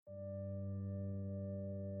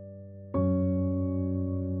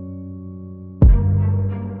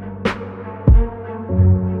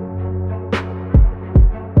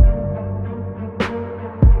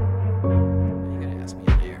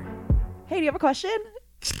do you have a question?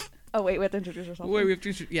 Oh, wait, we have to introduce ourselves. Wait, we have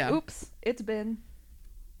to. Yeah. Oops, it's been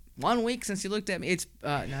 1 week since you looked at me. It's no,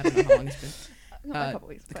 I don't know how long it's been. a couple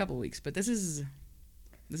weeks. A couple weeks, but this is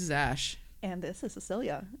Ash, And this is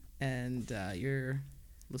Cecilia. and you're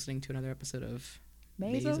listening to another episode of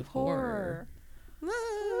Maze of Horror.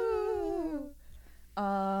 Woo!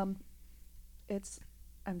 I'm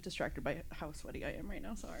distracted by how sweaty I am right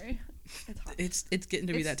now. Sorry. It's hot. It's getting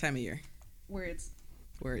to be that time of year Where it's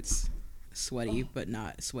where it's sweaty, but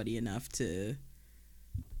not sweaty enough to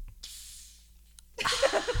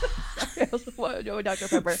sorry, I was going Dr.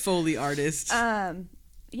 Pepper. Foley artist.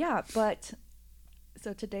 Yeah, but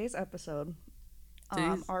so today's episode,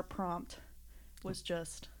 our prompt was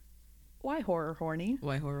just why horror horny?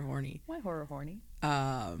 Why horror horny? Why horror horny?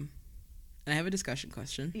 And I have a discussion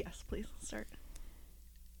question. Yes, please start.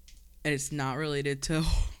 And it's not related to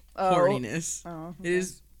Oh. horniness. Oh, It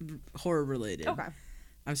is horror related. okay.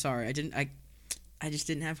 I'm sorry. I just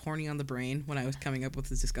didn't have horny on the brain when I was coming up with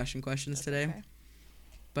the discussion questions today. Okay.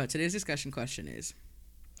 But today's discussion question is,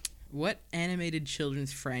 what animated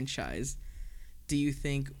children's franchise do you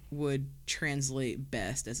think would translate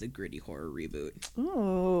best as a gritty horror reboot?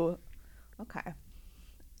 Ooh. Okay.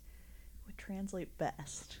 Would translate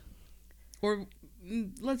best. Or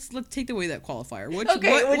let's take away that qualifier.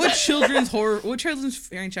 What children's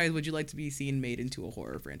franchise would you like to be seen made into a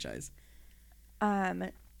horror franchise?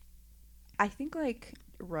 I think like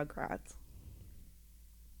Rugrats.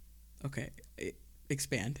 Okay,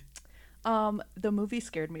 expand. The movie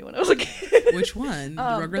scared me when I was a kid. Which one? The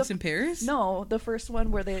Rugrats in Paris? No, the first one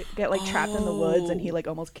where they get like trapped in the woods and he like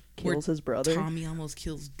almost Where kills his brother. Tommy almost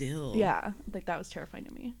kills Dill. Yeah, like that was terrifying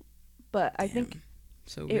to me. But I think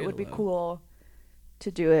so it would be cool to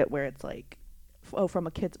do it where it's like, from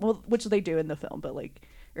a kid's, well, which they do in the film, but like,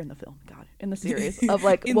 or in the film, God, in the series of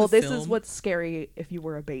like, well, this is what's scary if you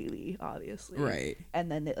were a baby, obviously, right?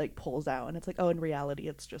 And then it like pulls out, and it's like, oh, in reality,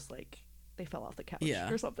 it's just like they fell off the couch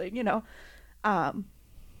or something, you know.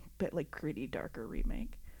 But like gritty, darker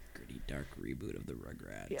remake. Gritty, dark reboot of the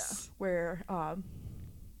Rugrats. Yeah, where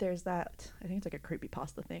there's that, I think it's like a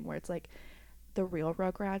creepypasta thing where it's like the real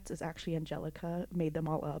Rugrats is actually Angelica made them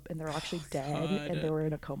all up and they're actually dead God. and they were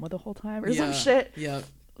in a coma the whole time or some shit. Yep.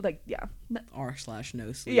 Like, yeah.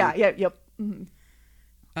 R/no sleep. Yeah, yep. Mm-hmm.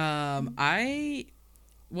 I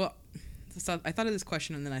thought of this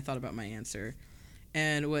question and then I thought about my answer.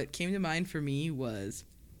 And what came to mind for me was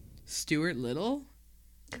Stuart Little.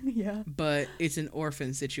 Yeah. But it's an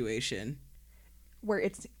orphan situation. Where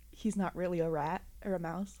he's not really a rat or a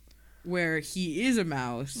mouse. Where he is a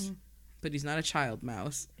mouse, but he's not a child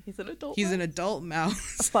mouse. He's an adult He's mouse. an adult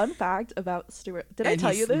mouse. A fun fact about Stuart. Did I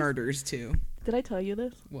tell you this? And he murders too. Did I tell you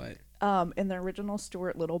this? What? In the original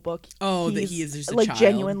Stuart Little book, that he is just a like child.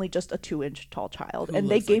 genuinely just a 2-inch tall child, Who and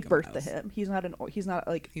they looks like gave a birth mouse. to him. He's not an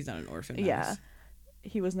orphan mouse. Yeah,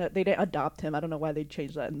 he was not. They didn't adopt him. I don't know why they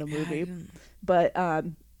changed that in the movie, I but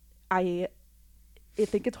I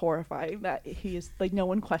think it's horrifying that he's like no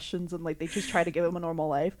one questions and like they just try to give him a normal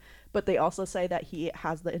life, but they also say that he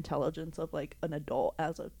has the intelligence of like an adult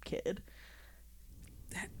as a kid.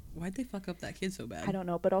 Why'd they fuck up that kid so bad? I don't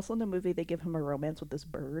know, but also in the movie they give him a romance with this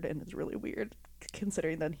bird, and it's really weird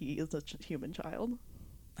considering that he is a human child.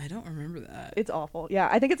 I don't remember that. It's awful. Yeah,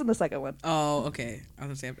 I think it's in the second one. Oh, okay. I was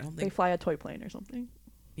gonna say I don't They think. fly a toy plane or something.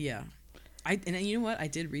 Yeah, and you know what? I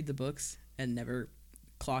did read the books and never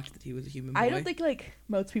clocked that he was a human boy. I don't think like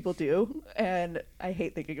most people do, and I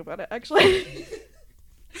hate thinking about it actually.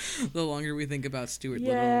 The longer we think about Stuart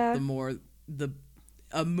Yeah. Little, the more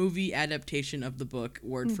a movie adaptation of the book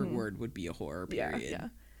word for word would be a horror period. Yeah.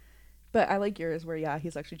 But I like yours where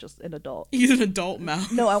he's actually just an adult. He's an adult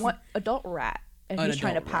mouse. No, I want adult rat, and An he's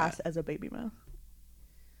trying to adult pass rat. as a baby mouse.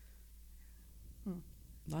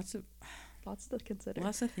 Lots Lots to consider.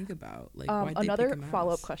 to think about. Like why'd they Another pick a mouse?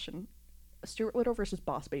 follow-up question: Stuart Little versus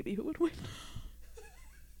Boss Baby, who would win?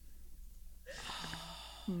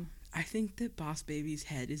 I think that Boss Baby's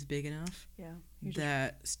head is big enough Yeah.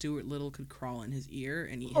 that Stuart Little could crawl in his ear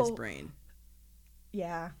and eat his brain.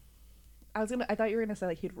 Yeah. I thought you were gonna say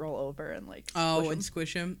like he'd roll over and like.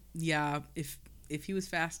 Squish him. Yeah, if he was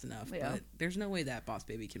fast enough. Yeah. But there's no way that Boss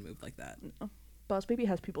Baby can move like that. No. Boss Baby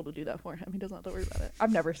has people to do that for him. He doesn't have to worry about it.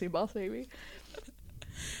 I've never seen Boss Baby.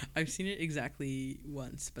 I've seen it exactly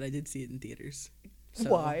once, but I did see it in theaters. So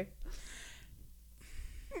Why?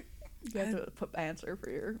 You have to put answer for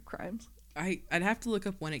your crimes. I'd have to look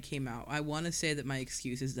up when it came out. I want to say that my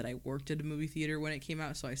excuse is that I worked at a movie theater when it came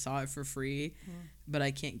out, so I saw it for free. But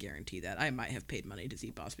I can't guarantee that. I might have paid money to see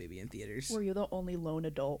Boss Baby in theaters. Were you the only lone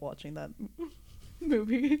adult watching that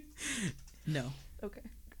movie? No. Okay.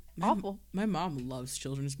 awful. My mom loves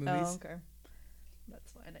children's movies. Oh, okay.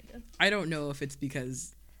 That's fine, I guess. I don't know if it's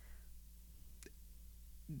because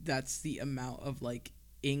that's the amount of like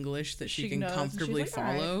English that she can knows, comfortably she's like,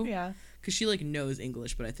 "All right." follow. Yeah. Because she like knows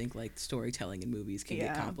English, but I think like storytelling in movies can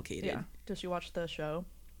get complicated. Yeah. Does she watch the show?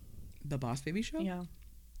 The Boss Baby show? Yeah.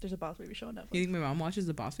 There's a Boss Baby show on Netflix. You think my mom watches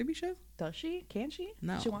the Boss Baby show? Does she? Can she?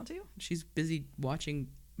 No. Does she want to? She's busy watching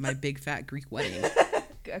My Big Fat Greek Wedding.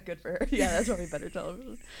 Good for her. Yeah, that's probably better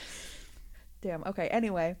television. Damn. Okay.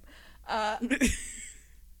 Anyway,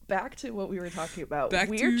 back to what we were talking about. Back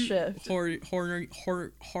Weird to shift. Why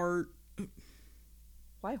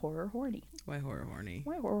Why horror horny? horror horny?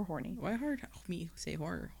 Why horror horny? Why hard me say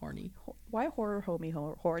horror horny? Why horror homie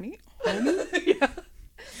horny? Homie? Yeah.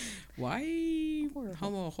 Why Horror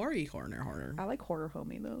homo hoary horner? I like horror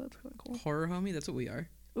homie though. That's kind of cool. Horror homie, that's what we are.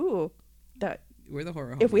 Ooh, that. We're the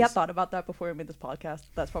horror homies. If we had thought about that before we made this podcast,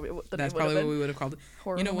 that's probably what the That's name probably would what have we would have called it. been.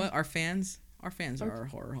 Horror You know homie. what? Our fans are our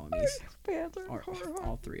horror homies. Fans are Or horror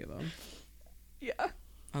all homie. three of them. Yeah.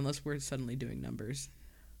 Unless we're suddenly doing numbers.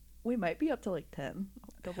 We might be up to like 10.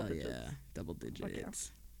 Double Hell digits. yeah. Double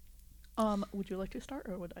digits. Would you like to start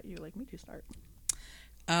or would you like me to start?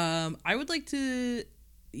 I would like to.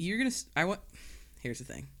 Here's the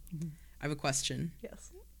thing. Mm-hmm. I have a question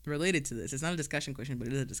Yes. related to this. It's not a discussion question, but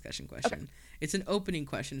it is a discussion question. Okay. It's an opening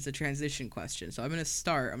question. It's a transition question. So I'm going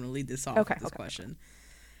to lead this off with this question.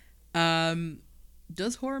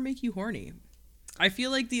 Does horror make you horny? I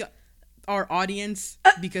feel like our audience,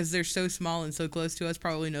 because they're so small and so close to us,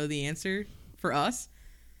 probably know the answer for us.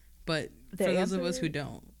 But The for those of answer us who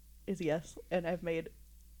don't, is yes, and I've made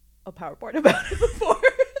a PowerPoint about it before.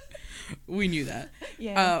 we knew that.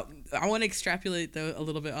 Yeah. I want to extrapolate though a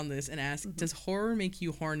little bit on this and ask: does horror make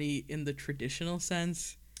you horny in the traditional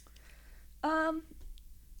sense? I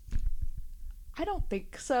don't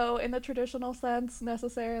think so in the traditional sense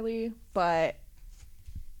necessarily, but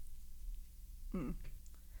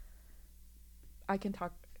I can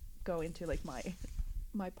go into like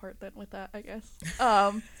my part then with that, I guess.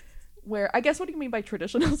 Where I guess, what do you mean by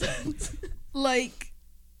traditional sense? Like,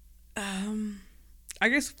 I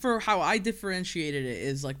guess for how I differentiated it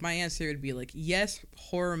is like my answer would be like, yes,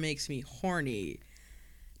 horror makes me horny,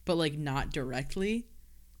 but like not directly.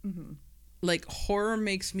 Mm-hmm. Like horror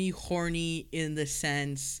makes me horny in the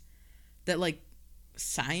sense that like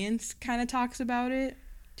science kind of talks about it.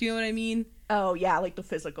 Do you know what I mean? Oh yeah, like the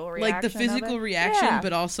physical reaction. Like the physical reaction, yeah.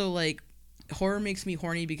 but also like horror makes me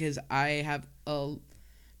horny because I have a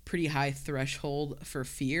pretty high threshold for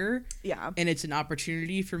fear. Yeah. And it's an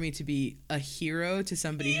opportunity for me to be a hero to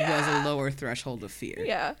somebody who has a lower threshold of fear.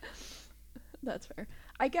 Yeah. That's fair.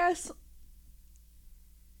 I guess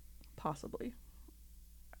possibly.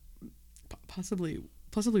 Possibly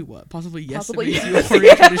what? Possibly yes, Possibly it makes yes. you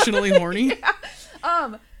horny, traditionally horny.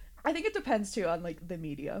 Yeah. I think it depends too on like the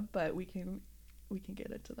media, but we can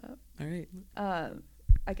get into that. All right.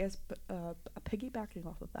 I guess piggybacking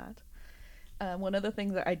off of that, one of the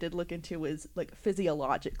things that I did look into was like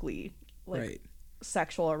physiologically, like Right.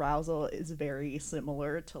 sexual arousal is very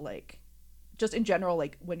similar to like just in general,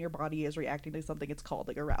 like when your body is reacting to something, it's called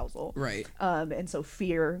like arousal. Right. And so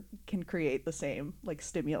fear can create the same like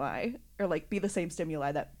stimuli or like be the same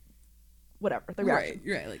stimuli that whatever the reaction.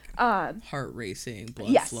 Right. Like heart racing,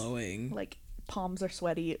 blood yes. flowing, like palms are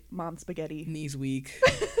sweaty, mom spaghetti, knees weak,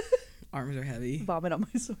 arms are heavy, vomit on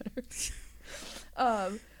my sweater.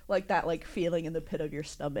 Like that like feeling in the pit of your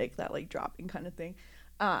stomach, that like dropping kind of thing.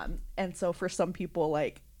 And so for some people,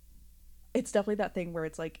 like it's definitely that thing where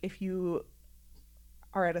it's like if you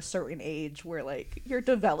are at a certain age where like you're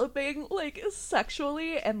developing like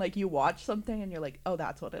sexually and like you watch something and you're like, oh,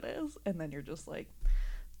 that's what it is, and then you're just like,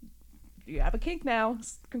 you have a kink now,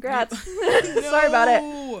 congrats. Sorry about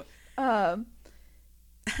it.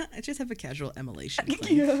 I just have a casual emulation kink.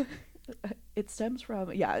 Yeah. It stems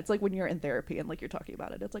from it's like when you're in therapy and like you're talking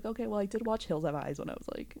about it, it's like, okay, well, I did watch Hills Have Eyes when I was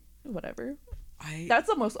like whatever. That's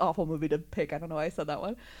the most awful movie to pick. I don't know why I said that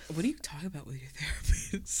one. What do you talk about with your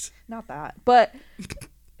therapist? Not that, but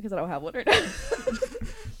because I don't have one right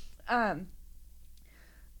now.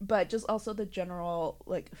 But just also the general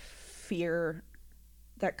like fear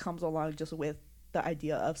that comes along just with the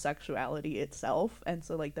idea of sexuality itself, and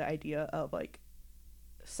so like the idea of like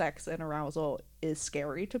sex and arousal is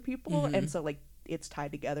scary to people, and so like it's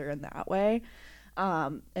tied together in that way,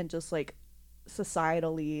 and just like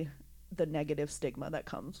societally the negative stigma that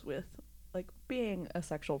comes with like being a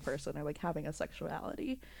sexual person or like having a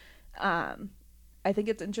sexuality. I think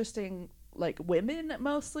it's interesting, like women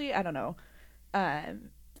mostly, I don't know,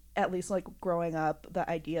 at least like growing up, the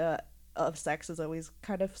idea of sex is always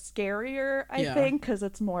kind of scarier, I Yeah. think, because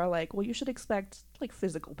it's more like, well, you should expect like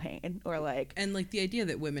physical pain or like, And like the idea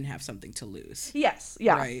that women have something to lose. yes,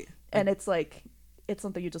 yeah, Right. and it's like it's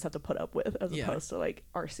something you just have to put up with as Yeah. opposed to like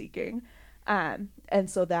are seeking, and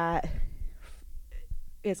so that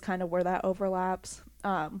is kind of where that overlaps.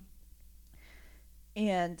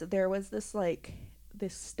 And there was this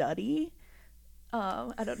study.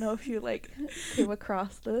 I don't know if you like came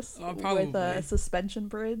across this with Probably. a suspension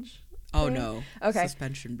bridge. Oh thing. no. Okay.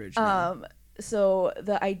 Suspension bridge. No. So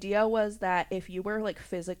the idea was that if you were like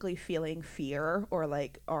physically feeling fear or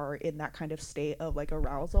like are in that kind of state of like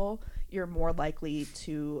arousal, you're more likely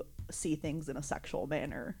to see things in a sexual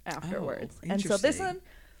manner afterwards. Oh, and so this interesting. one,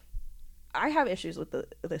 I have issues with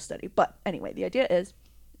this study, but anyway, the idea is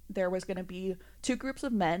there was going to be two groups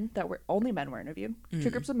of men that were only men were interviewed. Two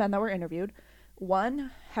groups of men that were interviewed.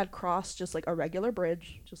 One had crossed just like a regular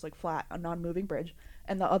bridge, just like flat, a non-moving bridge,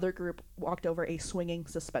 and the other group walked over a swinging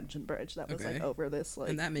suspension bridge that was like Okay. over this like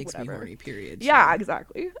And that makes whatever. me horny, period. Yeah, so-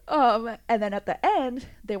 exactly. And then at the end,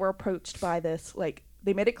 they were approached by this like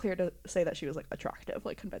they made it clear to say that she was like attractive,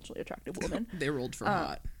 like conventionally attractive woman. They rolled for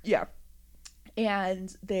hot. Yeah.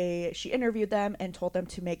 And she interviewed them and told them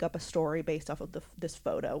to make up a story based off of this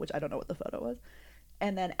photo, which I don't know what the photo was.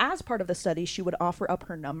 And then as part of the study, she would offer up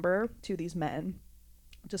her number to these men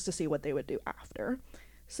just to see what they would do after.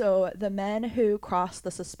 So the men who crossed the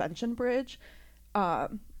suspension bridge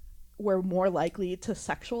were more likely to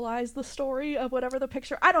sexualize the story of whatever the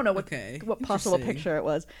picture. I don't know what possible Interesting. picture it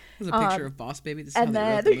was. It was a picture of Boss Baby. This is And how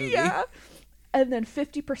they wrote then the movie. yeah, and then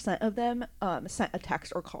 50% of them sent a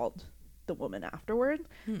text or called the woman afterward,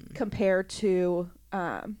 compared to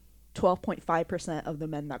 12.5% of the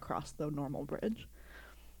men that crossed the normal bridge.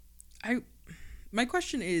 My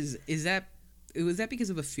question is that was that because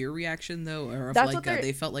of a fear reaction though, or if That's like what they're-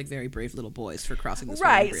 they felt like very brave little boys for crossing this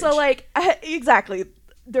Right. bridge? So like exactly.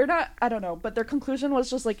 They're not I don't know, but their conclusion was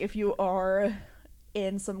just like if you are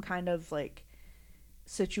in some kind of like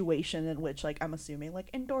situation in which like I'm assuming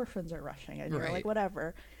like endorphins are rushing and you're Right. like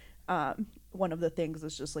whatever. One of the things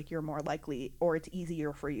is just like you're more likely or it's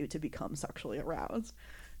easier for you to become sexually aroused.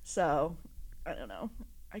 So, I don't know.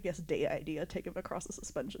 I guess day idea, take him across the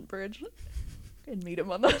suspension bridge and meet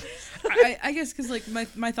him on the I guess because like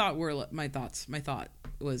my thought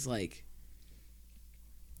was like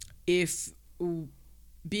if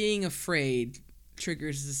being afraid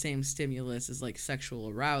triggers the same stimulus as like sexual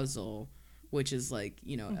arousal, which is like,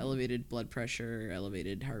 you know, elevated blood pressure,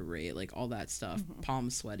 elevated heart rate, like all that stuff,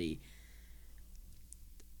 palms sweaty.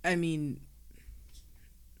 I mean,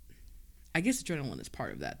 I guess adrenaline is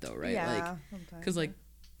part of that though, right? Yeah, Like, sometimes, because like,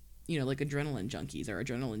 you know, like adrenaline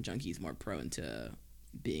junkies more prone to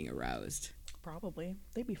being aroused. probably.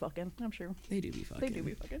 They be fucking, I'm sure. They do be fucking. They do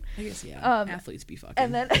be fucking. I guess, yeah. Um, Athletes be fucking.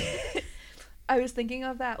 And then I was thinking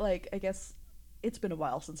of that, like, I guess it's been a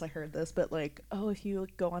while since I heard this, but like, oh, if you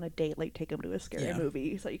like, go on a date, like take them to a scary Yeah.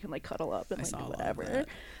 movie so you can like cuddle up and I like saw do a lot of whatever.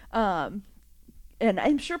 that. And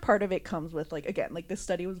I'm sure part of it comes with like, again, like this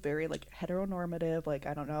study was very like heteronormative, like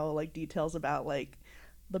I don't know, like details about like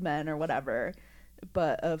the men or whatever,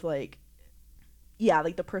 but of like, yeah,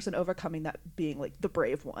 like the person overcoming that being like the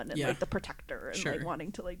brave one and Yeah. like the protector and like Sure.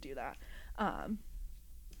 wanting to like do that.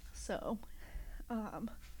 So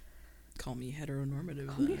Call me heteronormative.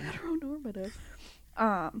 call me then. heteronormative.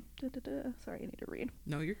 Sorry, I need to read.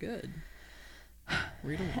 No, you're good.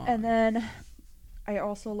 Read along. And then I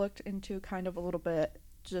also looked into kind of a little bit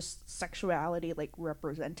just sexuality like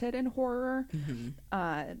represented in horror.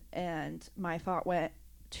 And my thought went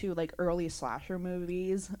to like early slasher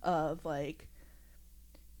movies of like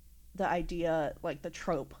the idea, like the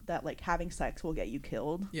trope that like having sex will get you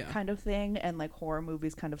killed Yeah. kind of thing, and like horror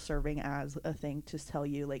movies kind of serving as a thing to tell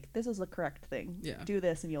you like this is the correct thing. Yeah. Do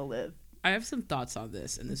this and you'll live. I have some thoughts on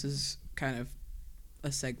this, and this is kind of a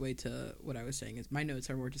segue to what I was saying. Is my notes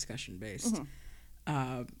are more discussion based,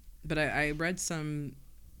 but I read some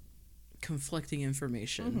conflicting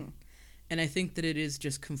information, and I think that it is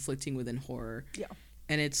just conflicting within horror. Yeah.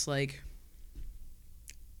 And it's like,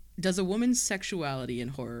 does a woman's sexuality in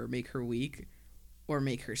horror make her weak, or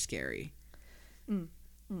make her scary?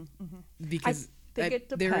 Because think it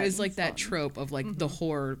there is like depends that on- trope of like the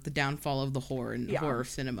horror, the downfall of the horror in Yeah. horror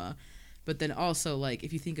cinema. But then also, like,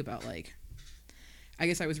 if you think about, like, I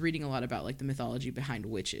guess I was reading a lot about, like, the mythology behind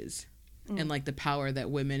witches and, like, the power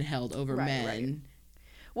that women held over Right, men. right.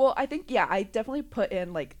 Well, I think, yeah, I definitely put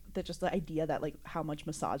in, like, just the idea that, like, how much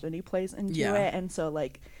misogyny plays into Yeah. it. And so,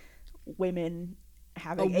 like, women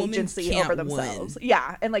having A woman agency can't over themselves. win.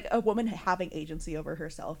 Yeah. And, like, a woman having agency over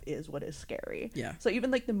herself is what is scary. Yeah. So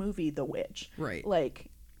even, like, the movie The Witch. Right.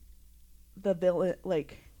 Like, the villain,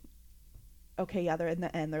 like, okay, yeah, they're in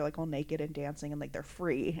the end, they're like all naked and dancing and like they're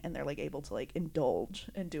free and they're like able to like indulge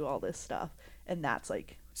and do all this stuff, and that's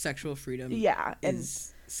like Sexual freedom yeah, and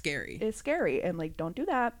is scary. it's scary, and like don't do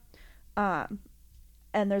that. um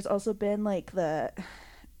and there's also been like I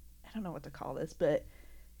don't know what to call this, but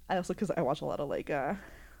I also, because I watch a lot of like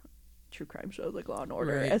true crime shows like Law and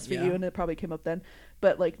Order, Right, SVU, yeah. and it probably came up then.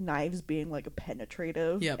 But like knives being like a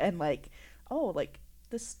penetrative, Yep. and like, oh, like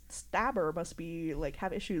this stabber must be like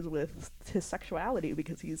have issues with his sexuality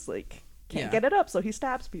because he's like can't Yeah. get it up, so he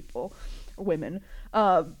stabs people, women.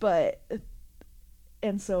 But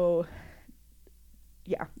and so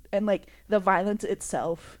yeah, and like the violence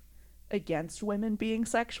itself against women being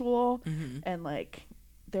sexual, Mm-hmm. and like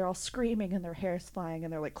they're all screaming and their hair's flying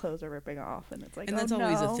and their like clothes are ripping off, and it's like, And that's oh,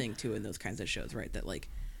 always no. a thing too in those kinds of shows, right? That like,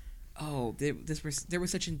 oh, there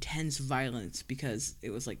was such intense violence because it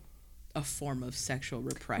was like a form of sexual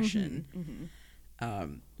repression.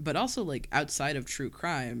 But also like outside of true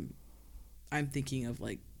crime, I'm thinking of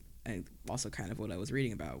like, and also kind of what I was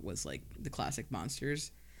reading about was like the classic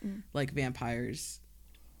monsters, like vampires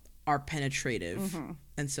are penetrative,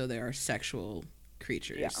 and so they are sexual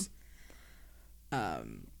creatures.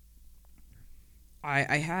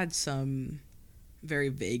 I had some very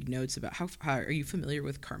vague notes about how are you familiar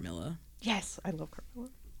with Carmilla? Yes, I love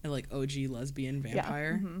Carmilla. A like OG lesbian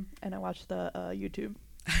vampire. Yeah, and I watched the YouTube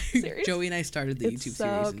series. Joey and I started the It's YouTube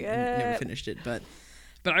so series and never good. finished it, but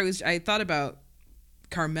I thought about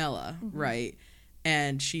Carmilla, right?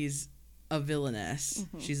 And she's a villainess.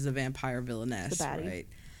 She's a vampire villainess, The baddie.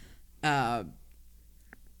 right?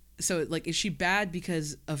 So like, is she bad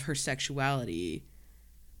because of her sexuality,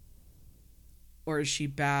 or is she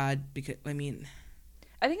bad because I mean,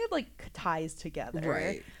 I think it like ties together,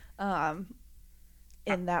 right?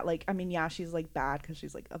 in that like, I mean, yeah, she's like bad because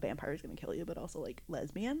she's like a vampire who's gonna kill you, but also like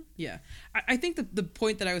lesbian. Yeah, I think the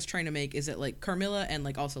point that I was trying to make is that like Carmilla and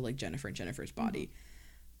like also like Jennifer and Jennifer's body,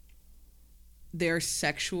 they're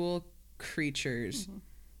sexual creatures,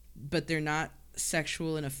 but they're not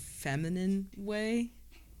sexual in a feminine way.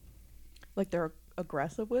 Like they're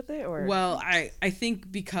aggressive with it, or Well, I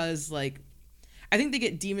think because like, I think they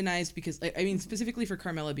get demonized because I mean specifically for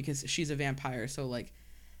Carmilla because she's a vampire, so like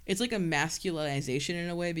it's like a masculinization in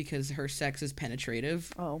a way because her sex is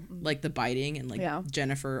penetrative, like the biting, and like Yeah.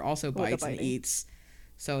 Jennifer also the bites and biting. eats,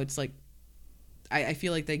 so it's like I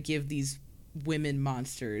feel like they give these women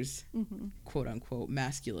monsters quote unquote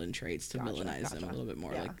masculine traits to Gotcha, villainize them a gotcha. little bit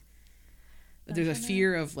more. Yeah. Like there's a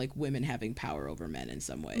fear of like women having power over men in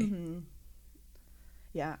some way.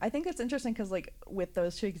 Yeah, I think it's interesting because like with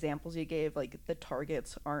those two examples you gave, like the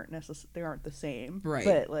targets aren't they aren't the same, Right.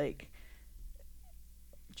 But like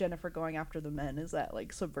Jennifer going after the men is that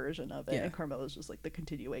like subversion of it, Yeah. and Carmella's just like the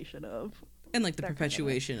continuation of And like the that kind of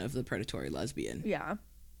perpetuation of the predatory lesbian. yeah.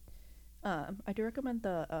 I do recommend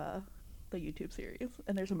the YouTube series,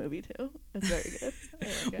 and there's a movie too. It's very good. I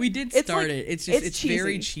like it. We did It's, start like, it. It's just it's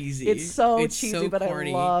very cheesy. It's so cheesy, but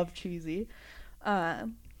corny. I love cheesy.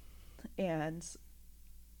 And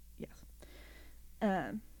yes.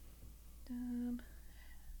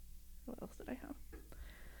 What else did I have?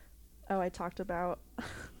 Oh, I talked about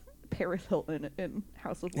Paris Hilton in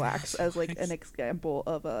House of Wax as like an example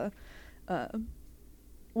of a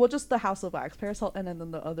well, just the House of Wax, Paris Hilton, and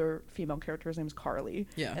then the other female character's name's Carly.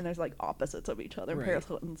 Yeah. And there's like opposites of each other. Right. Paris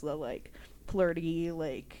Hilton's the like flirty,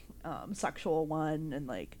 like sexual one, and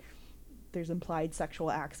like there's implied sexual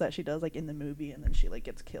acts that she does like in the movie, and then she like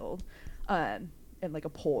gets killed, and like a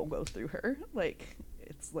pole goes through her. Like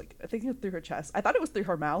it's like, I think it's through her chest. I thought it was through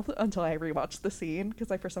her mouth until I rewatched the scene because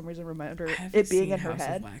I for some reason remember it being in her House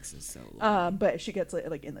head. Of Wax is so long. But she gets it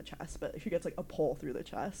like in the chest, but she gets like a pole through the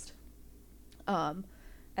chest.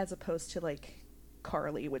 As opposed to like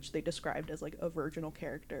Carly, which they described as like a virginal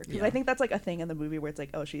character. Because Yeah. I think that's like a thing in the movie where it's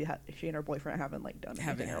like, oh, she and her boyfriend haven't like done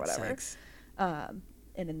Haven't anything or had whatever. sex. And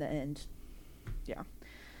in the end, yeah.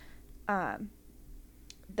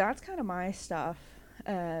 That's kind of my stuff.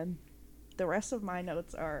 The rest of my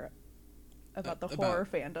notes are about the horror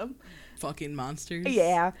fandom. Fucking monsters.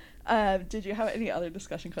 Yeah. Did you have any other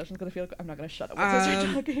discussion questions? Because I feel like I'm not going to shut up once I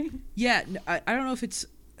start talking. Yeah, I don't know if it's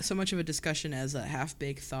so much of a discussion as a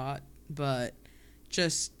half-baked thought, but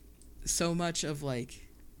just so much of like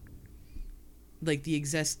the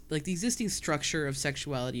existing structure of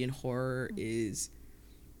sexuality in horror is,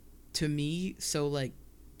 to me, so like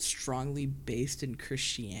strongly based in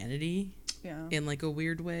Christianity. Yeah. In like a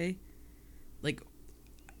weird way. Like,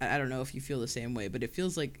 I don't know if you feel the same way, but it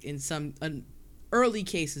feels like in some early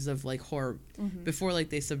cases of like horror, before like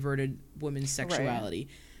they subverted women's sexuality,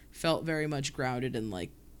 felt very much grounded in like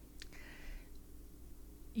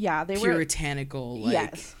yeah, they puritanical, like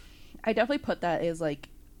yes, I definitely put that as like,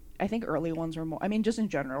 I think early ones were more, I mean, just in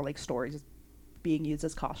general, like stories being used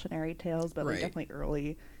as cautionary tales, but like Right. definitely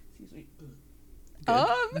early, excuse me.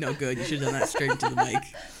 Good. No, good. You should have done that straight into the mic.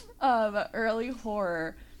 Early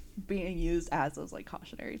horror being used as those like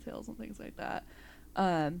cautionary tales and things like that.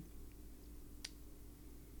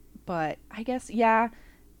 But I guess, yeah.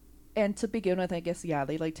 And to begin with, I guess, yeah,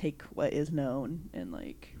 they like take what is known and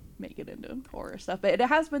like make it into horror stuff. But it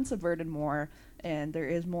has been subverted more, and there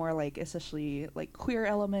is more like, especially like queer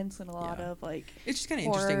elements and a lot Yeah. of like. It's just kind of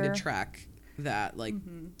interesting horror. to track that like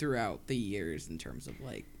throughout the years in terms of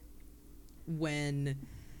like when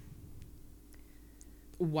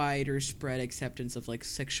wider spread acceptance of like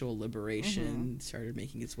sexual liberation started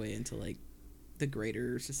making its way into like the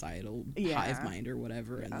greater societal hive mind or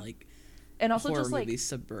whatever, and like and also horror just like movies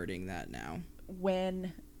subverting that now.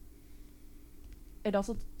 when it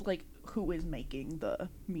also like who is making the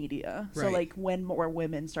media. So Right. like when more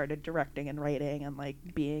women started directing and writing and like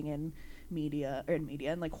being in media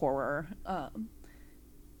and like horror,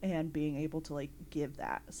 and being able to like give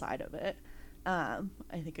that side of it, I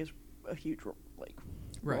think is a huge like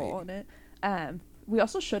role Right. in it. We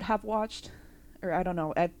also should have watched, or I don't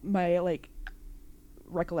know, at my like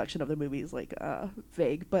recollection of the movie is like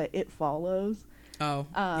vague, but It Follows. Oh,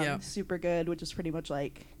 yeah. Super good, which is pretty much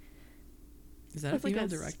like, Is that a it's like female a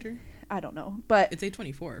director? I don't know, but It's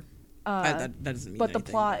A24. uh, That doesn't mean but the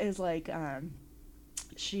anything, plot but- is like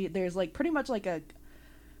there's like pretty much like a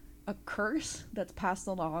curse that's passed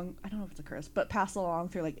along. I don't know if it's a curse, but passed along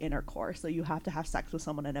through like intercourse. So you have to have sex with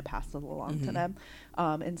someone and it passes along to them.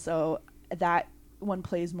 And so that one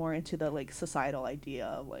plays more into the like societal idea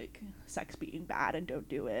of like sex being bad and don't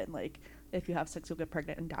do it, and like if you have sex you'll get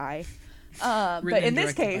pregnant and die. But Written in and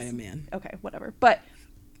this directed by case, a man. okay, whatever. But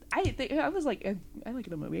I was like, I like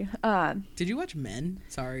the movie. Did you watch Men?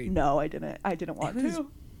 Sorry. No, I didn't want was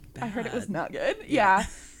to. I heard it was bad. not good. Yeah.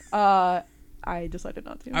 Yeah. I decided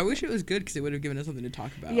not to. I wish it was good because it would have given us something to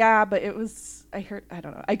talk about. Yeah, but it was. I don't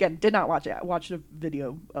know. Again, did not watch it. I watched a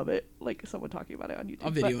video of it, like someone talking about it on YouTube.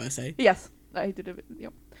 A video But, essay. yes, I did a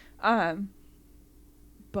video.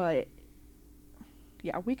 But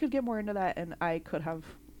yeah, we could get more into that, and I could have.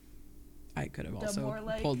 I could have The also more,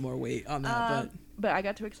 like, pulled more weight on that, But I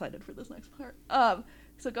got too excited for this next part.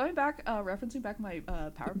 So going back, referencing back my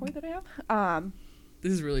PowerPoint that I have.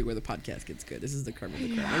 this is really where the podcast gets good. This is the creme of the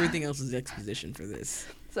creme. Everything else is exposition for this.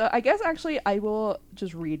 So I guess actually I will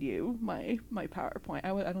just read you my PowerPoint.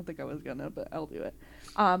 I don't think I was gonna, but I'll do it.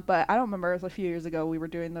 But I don't remember. It was a few years ago. We were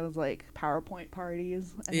doing those like PowerPoint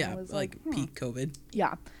parties. And Yeah, I was like peak COVID.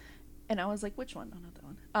 Yeah. And I was like, which one? Oh, not that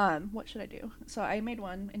one. What should I do? So I made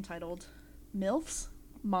one entitled MILFs,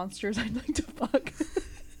 Monsters I'd Like to Fuck.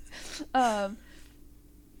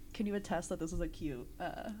 Can you attest that this is a cute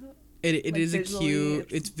It like, is a visually, cute.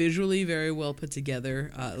 It's visually very well put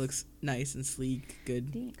together. It looks nice and sleek.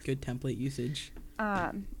 Thanks. Good template usage.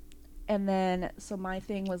 and then so my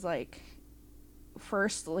thing was like,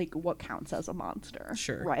 first, like what counts as a monster?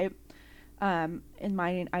 Sure. Right. In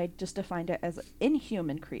mine, I just defined it as an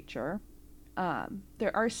inhuman creature.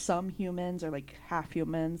 There are some humans or like half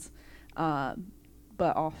humans, but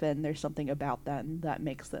often there's something about them that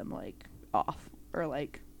makes them like off or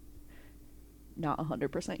like not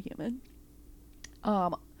 100% human.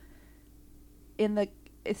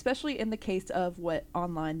 Especially in the case of what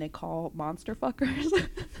online they call monster fuckers.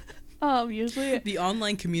 Usually The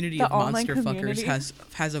online community The of online monster community. fuckers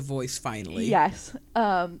has a voice finally. yes.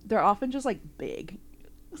 They're often just like big.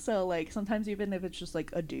 So like sometimes even if it's just like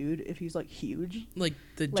a dude, if he's like huge, Like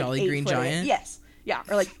the like Jolly 8 Green foot, Giant. yes, yeah,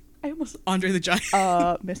 or like I almost Andre the Giant.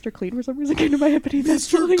 Mr. Clean for some reason came to my head, but he's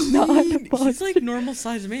actually not a He's monster. like normal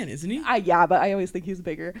sized man, isn't he? Yeah, but I always think he's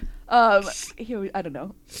bigger. I don't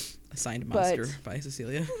know. A signed But- monster by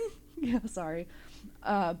Cecilia. Yeah, sorry.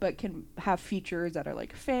 But can have features that are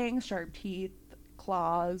like fangs, sharp teeth,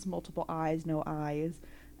 claws, multiple eyes, no eyes,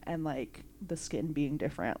 and like the skin being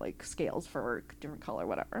different, like scales for different color,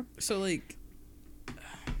 whatever. So like,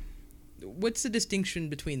 what's the distinction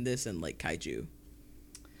between this and like kaiju?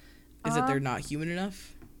 Is that they're not human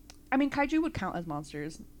enough? I mean, kaiju would count as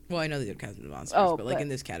monsters. Well, I know they don't count as monsters, Oh, but like but- in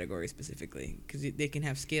this category specifically, because they can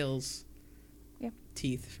have scales, Yeah.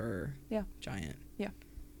 teeth, fur, Yeah. giant. Yeah.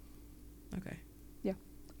 Okay.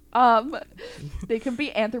 They can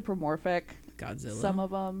be anthropomorphic. Godzilla. Some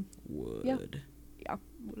of them, would. yeah,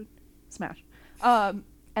 would smash. And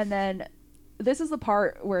then this is the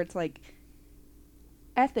part where it's like,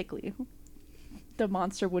 ethically, the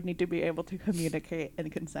monster would need to be able to communicate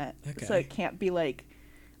and consent. Okay. So it can't be like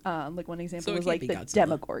one example So it was can't like be the Godzilla.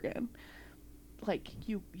 Demogorgon. Like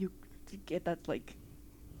you get that, like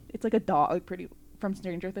it's like a dog, pretty from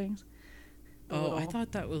Stranger Things. Oh, I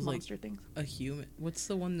thought that was like monster things. a human. What's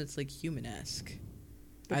the one that's like human-esque?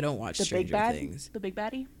 I don't watch The big Stranger bad, Things. the big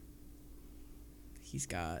baddie. He's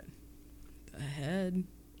got a head.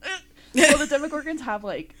 Well, the Demogorgons have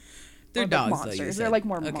like They're like dogs, monsters. though. They're like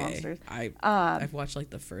more monsters. I've watched like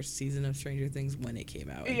the first season of Stranger Things when it came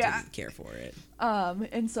out and didn't care for it.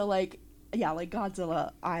 And so like yeah, like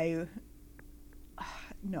Godzilla,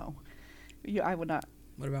 no, yeah, I would not.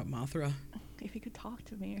 What about Mothra? If you could talk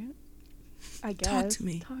to me, I guess. Talk to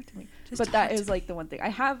me. Talk to me. Just But that talk is like the one thing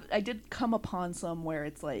I did come upon some where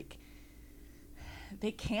it's like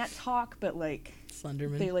they can't talk, but like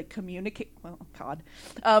Slenderman. they like communicate. Well, God,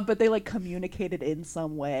 but they like communicated in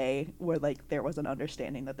some way where like there was an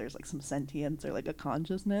understanding that there's like some sentience or like a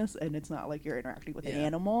consciousness, and it's not like you're interacting with an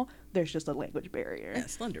animal. There's just a language barrier. Yeah,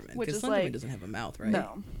 Slenderman. Which Because is Slenderman like, doesn't have a mouth, right?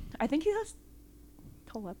 No, I think he has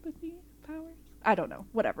telepathy powers. I don't know.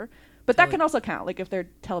 Whatever. But that can also count. Like if they're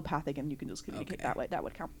telepathic and you can just communicate that way, that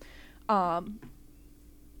would count.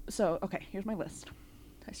 So okay, here's my list.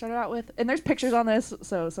 I started out with, and there's pictures on this,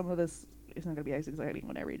 so some of this is not going to be as exciting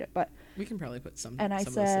when I read it, but we can probably put some. And I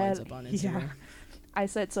some said, of the slides up on Instagram. yeah, I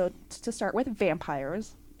said so to start with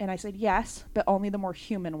vampires, and I said yes, but only the more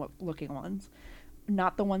human-looking ones,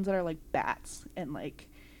 not the ones that are like bats and like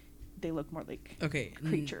they look more like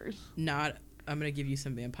creatures. I'm gonna give you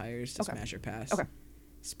some vampires to smash or pass. Okay.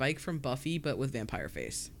 Spike from Buffy, but with vampire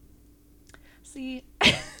face. See,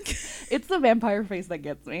 it's the vampire face that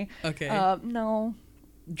gets me. Okay. No.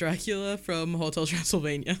 Dracula from Hotel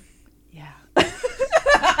Transylvania. Yeah.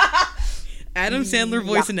 Adam Sandler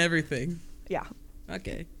voice and everything. Yeah.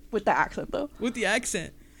 Okay. With the accent though. With the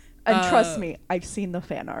accent. And trust me, I've seen the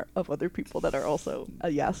fan art of other people that are also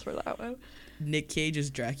a yes for that one. Nick Cage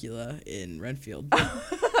is Dracula in Renfield.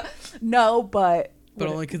 No, but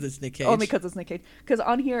only because it's Nick Cage. Only because it's Nick Cage. Because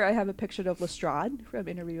on here I have a picture of Lestrade from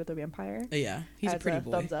Interview with the Vampire. Yeah, he's a pretty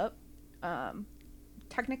boy. Thumbs up.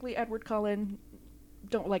 Technically Edward Cullen,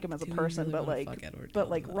 don't like him as a person, really but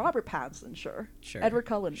like Robert Pattinson, sure. Edward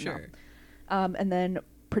Cullen, sure. No. And then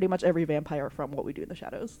pretty much every vampire from What We Do in the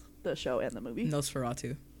Shadows, the show and the movie.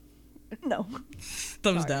 Nosferatu. No.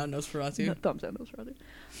 Thumbs down, Nosferatu. No, thumbs down,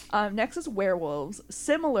 Nosferatu. Next is werewolves.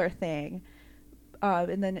 Similar thing.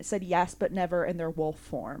 And then it said yes, but never in their wolf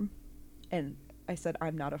form. And I said,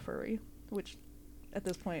 I'm not a furry, which at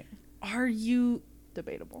this point... Are you...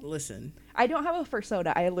 Debatable. Listen. I don't have a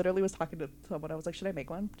fursona. I literally was talking to someone. I was like, should I make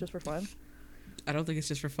one just for fun? I don't think it's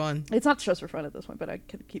just for fun. It's not just for fun at this point, but I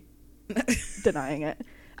can keep denying it.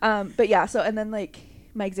 But yeah, so, and then like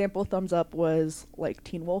my example thumbs up was like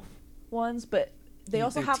Teen Wolf ones, but they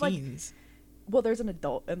also have teens. Like, well, there's an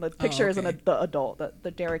adult, and the picture is the adult,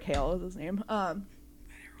 the Derek Hale is his name.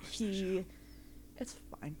 It's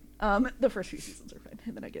fine. The first few seasons are fine,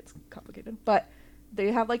 and then it gets complicated. But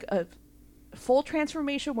they have like a full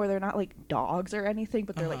transformation where they're not like dogs or anything,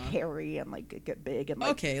 but they're like hairy and like get big and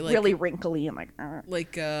like, really wrinkly and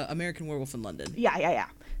like American Werewolf in London. Yeah.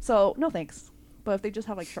 So no thanks. But if they just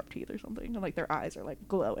have like sharp teeth or something and like their eyes are like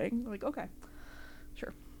glowing, like okay,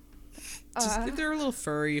 sure. Just if they're a little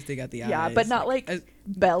furry, if they got the eyes. Yeah, but not like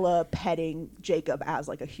Bella petting Jacob as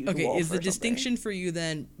like a huge wolf. Okay, is the distinction for you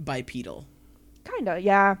then bipedal? Kinda,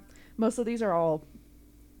 yeah. Most of these are all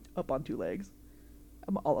up on two legs.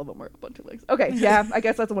 All of them are up on two legs. Okay, yeah, I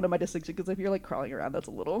guess that's one of my distinctions, because if you're like crawling around, that's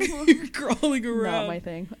a little you're crawling around. Not my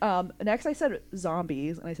thing. Next I said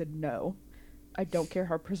zombies, and I said no. I don't care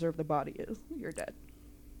how preserved the body is. You're dead.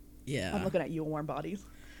 Yeah. I'm looking at you, warm bodies.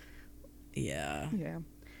 Yeah. Yeah.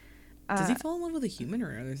 Does he fall in love with a human or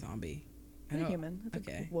another zombie? A human. It's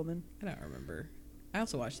a woman. I don't remember. I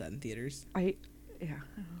also watched that in theaters.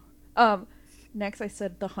 Next I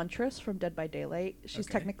said the Huntress from Dead by Daylight. She's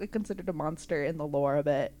technically considered a monster in the lore of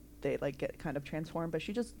it. They like get kind of transformed, but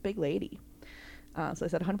she's just big lady. So I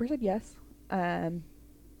said 100% yes.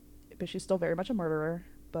 But she's still very much a murderer.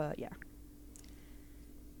 But yeah.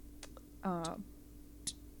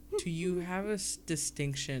 Do you have a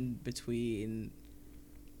distinction between,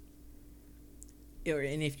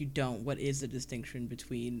 and if you don't, what is the distinction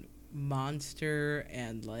between monster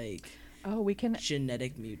and like we can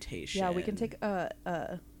genetic mutation? Yeah, we can take a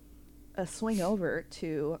swing over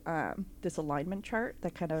to this alignment chart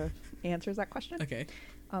that kind of answers that question. Okay.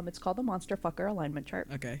 It's called the Monster Fucker alignment chart.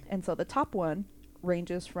 Okay. And so the top one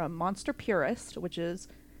ranges from Monster Purist, which is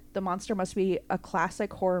the monster must be a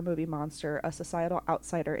classic horror movie monster, a societal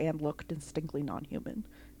outsider, and look distinctly non-human.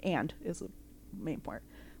 And is the main part.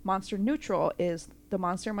 Monster Neutral is the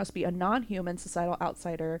monster must be a non-human societal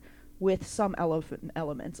outsider with some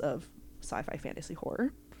elements of sci-fi fantasy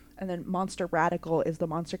horror. And then Monster Radical is the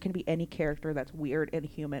monster can be any character that's weird,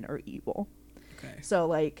 inhuman, or evil. Okay. So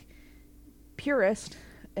like purist,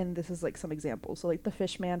 and this is like some examples. So like the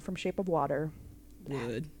Fishman from Shape of Water.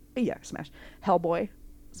 Wood. Yeah, smash. Hellboy,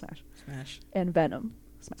 smash. Smash. And Venom,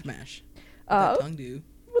 smash. Smash. What that tongue do?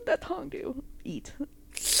 What that tongue do? Eat.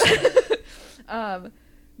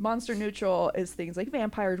 Monster neutral is things like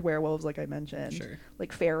vampires, werewolves, like I mentioned. Sure.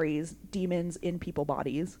 Like fairies, demons in people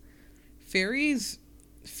bodies. Fairies,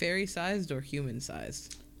 fairy-sized or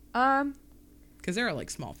human-sized? Because there are, like,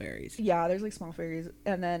 small fairies. Yeah, there's, like, small fairies.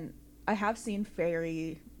 And then I have seen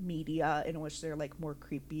fairy media in which they're, like, more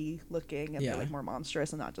creepy looking and they're, like, more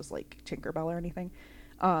monstrous and not just, like, Tinkerbell or anything.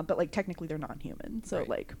 But, like, technically they're non-human. So,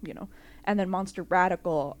 like, you know. And then Monster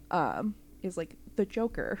Radical is, like, the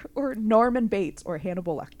Joker or Norman Bates or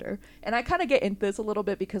Hannibal Lecter. And I kind of get into this a little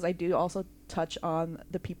bit because I do also touch on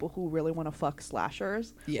the people who really want to fuck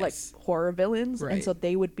slashers. Yes. Like, horror villains. Right. And so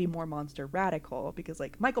they would be more Monster Radical because,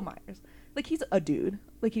 like, Michael Myers, like, he's a dude.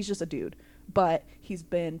 Like, he's just a dude. But he's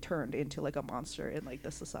been turned into, like, a monster in, like,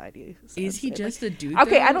 the society sense. Is he and, just like, a dude,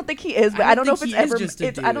 okay, though? I don't think he is, but I don't know if it's ever...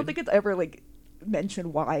 I don't dude. think it's ever, like,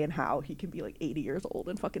 mentioned why and how he can be, like, 80 years old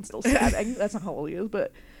and fucking still stabbing. That's not how old he is,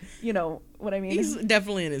 but you know what I mean? He's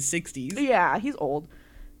definitely in his 60s. Yeah, he's old.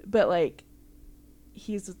 But, like,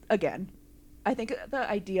 he's... Again, I think the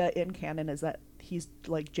idea in canon is that he's,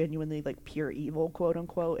 like, genuinely, like, pure evil,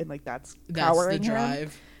 quote-unquote, and, like, that's powering the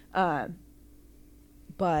drive. him.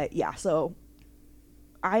 But yeah, so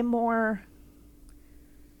I'm more,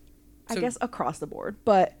 I guess, across the board.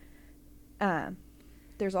 But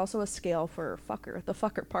there's also a scale for fucker, the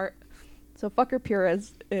fucker part. So fucker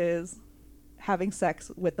purist is having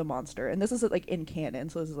sex with the monster, and this is like in canon.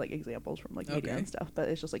 So this is like examples from like media and stuff. But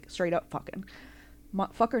it's just like straight up fucking.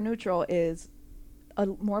 Fucker neutral is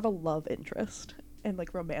more of a love interest and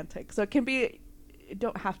like romantic. So it can be, you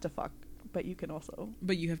don't have to fuck. But you can also...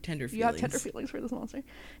 But you have tender feelings. You have tender feelings for this monster.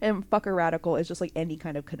 And fucker radical is just, like, any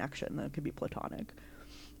kind of connection that could be platonic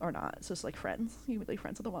or not. It's just, like, friends. You would be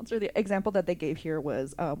friends with the monster. The example that they gave here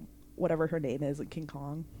was whatever her name is in King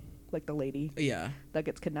Kong. Like, the lady. Yeah. That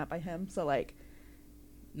gets kidnapped by him. So, like...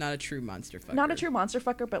 Not a true monster fucker. Not a true monster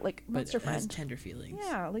fucker, but, like, monster but friend. has tender feelings.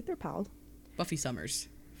 Yeah, like, they're pals. Buffy Summers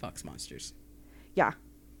fucks monsters. Yeah.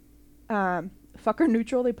 Fucker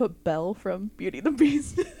neutral, they put Belle from Beauty and the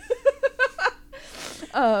Beast.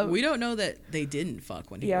 We don't know that they didn't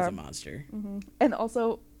fuck when he was a monster. Mm-hmm. And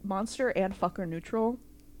also, monster and fucker neutral,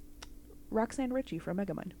 Roxanne Ritchie from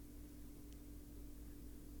Megamind.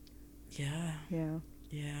 Yeah. Yeah.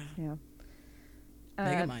 Yeah. Yeah.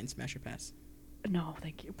 Megamind, smash or pass? No,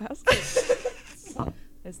 thank you. Pass.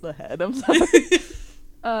 It's the head. I'm sorry.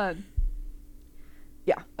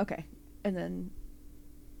 Yeah. Okay. And then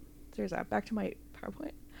there's that. Back to my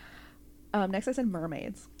PowerPoint. Next I said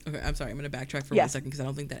mermaids. Okay, I'm sorry. I'm going to backtrack for 1 second because I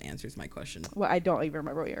don't think that answers my question. Well, I don't even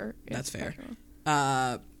remember what your That's fair.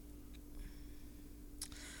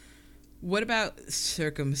 What about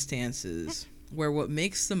circumstances where what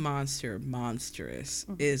makes the monster monstrous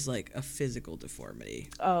is like a physical deformity?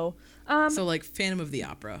 Oh. So like Phantom of the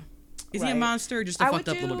Opera. Is he a monster or just a fucked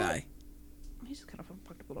up little guy? He's just kind of a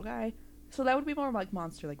fucked up little guy. So that would be more like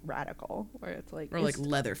monster, like radical, where it's like... Or like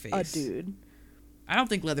Leatherface. A dude. I don't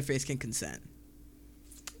think Leatherface can consent.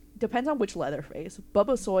 Depends on which Leatherface.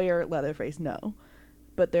 Bubba Sawyer, Leatherface, no.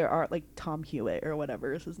 But there are, like, Tom Hewitt or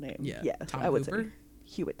whatever is his name. Yeah. Yes, Tom I would Hooper? say.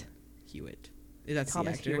 Hewitt. That's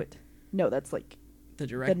Thomas the actor? Hewitt. No, that's, like, the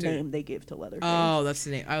director? the name they give to Leatherface. Oh, that's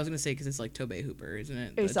the name. I was going to say because it's like Tobey Hooper, isn't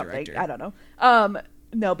it? Or something. Director. I don't know.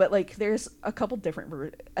 No, but, like, there's a couple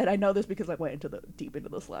different... And I know this because I went deep into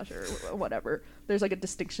the slasher or whatever. There's, like, a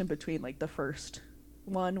distinction between, like, the first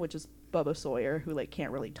one, which is Bubba Sawyer, who, like,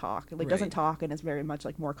 can't really talk. Like, doesn't talk and is very much,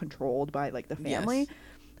 like, more controlled by, like, the family.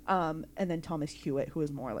 Yes. And then Thomas Hewitt, who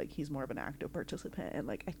is more, like, he's more of an active participant. And,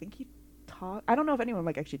 like, I think he talk. I don't know if anyone,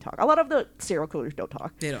 like, actually talk. A lot of the serial killers don't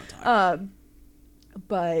talk. They don't talk.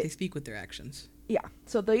 But... They speak with their actions. Yeah,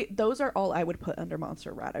 so those are all I would put under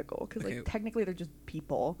monster radical because like technically they're just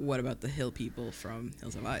people. What about the hill people from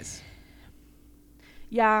Hills Have Eyes?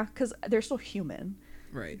 Yeah, because they're still human.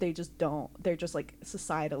 Right. They just don't. They're just like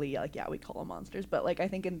societally like we call them monsters, but like I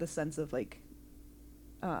think in the sense of like,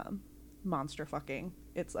 monster fucking,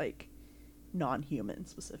 it's like non-human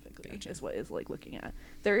specifically is what is like looking at.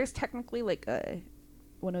 There is technically like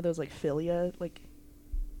one of those like philia like.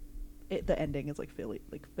 The ending is like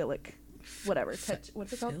philic. Whatever.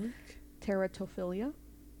 What's it called? Teratophilia.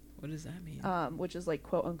 What does that mean? Which is like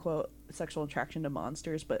quote unquote sexual attraction to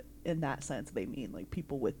monsters, but in that sense they mean like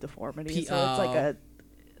people with deformities. So it's like a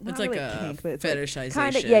it's like a kink, but it's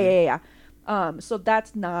fetishization. Like yeah. So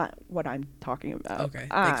that's not what I'm talking about. Okay.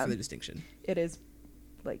 Thanks for the distinction. It is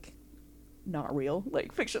like not real,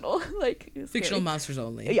 like fictional, like fictional monsters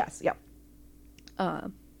only. Yes, yeah.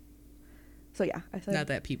 So yeah, I said Not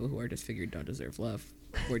that people who are disfigured don't deserve love.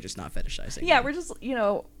 We're just not fetishizing. yeah, them. we're just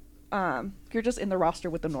you're just in the roster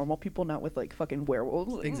with the normal people, not with like fucking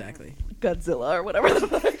werewolves, and Exactly. Godzilla or whatever the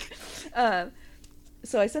fuck.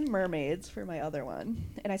 So I said mermaids for my other one,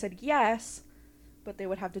 and I said yes, but they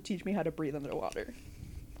would have to teach me how to breathe underwater.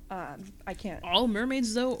 I can't. All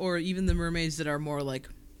mermaids though, or even the mermaids that are more like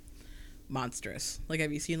monstrous. Like,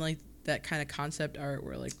 have you seen like that kind of concept art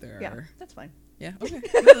where like there Yeah, are? that's fine. Yeah. Okay.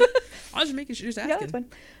 I was just making sure, just asking. Yeah, that's fine.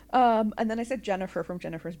 And then I said Jennifer from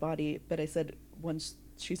Jennifer's Body, but I said once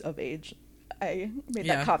she's of age. I made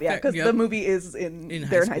that caveat because the movie is in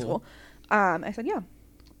high school. I said yeah.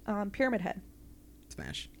 Pyramid Head.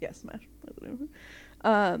 Smash. Yeah, Smash.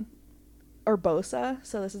 Urbosa.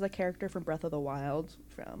 So this is a character from Breath of the Wild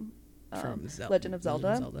from Legend of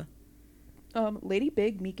Zelda. Lady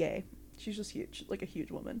Big Mike. She's just huge, like a huge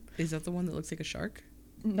woman. Is that the one that looks like a shark?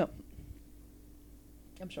 No.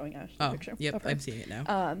 I'm showing Ash the picture. Yep, I'm seeing it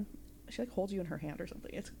now. She like holds you in her hand or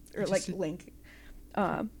something. Or like Link.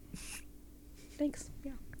 Thanks.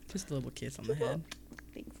 Yeah. Just a little kiss on the head.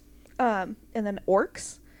 Thanks. And then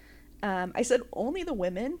orcs. I said only the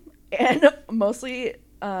women, and mostly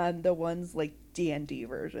the ones like D&D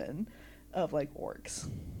version of like orcs.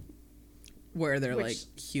 Where they're like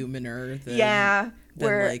humaner than,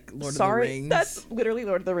 than like Lord of the Rings. That's literally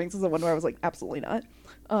Lord of the Rings is the one where I was like, absolutely not.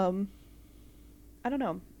 I don't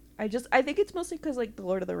know. I think it's mostly because like the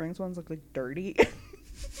Lord of the Rings ones look like dirty.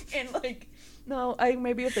 And like, no,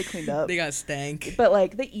 maybe if they cleaned up. They got stank. But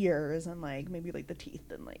like the ears and like maybe like the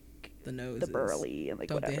teeth and like the nose, the burly and like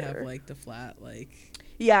don't whatever. They have like the flat like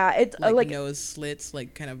it's like nose slits,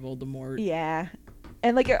 like kind of Voldemort. Yeah,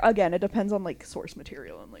 and like again, it depends on like source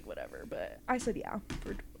material and like whatever. But I said yeah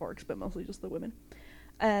for orcs, but mostly just the women.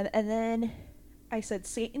 And then I said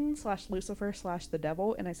Satan / Lucifer / the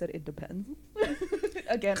devil, and I said it depends.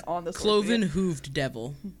 Again on the cloven hooved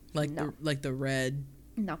devil, like no. the red.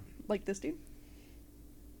 No, like this dude.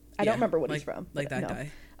 I don't remember what he's from. Like that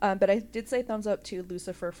guy. But I did say thumbs up to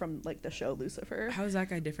Lucifer from like the show Lucifer. How is that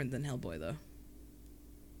guy different than Hellboy though?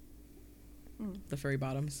 The furry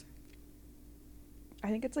bottoms. I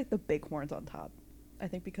think it's like the big horns on top. I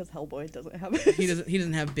think because Hellboy doesn't have it. He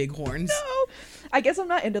doesn't have big horns. No, I guess I'm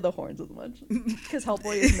not into the horns as much because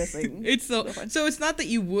Hellboy is missing. It's so it's not that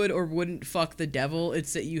you would or wouldn't fuck the devil.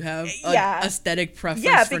 It's that you have an aesthetic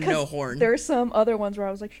preference for no horn. There's some other ones where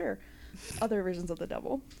I was like, sure, other versions of the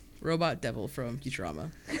devil. Robot devil from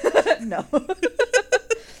Futurama. No.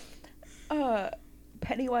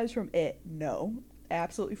 Pennywise from It. No.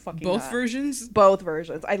 Absolutely fucking Both not. versions? Both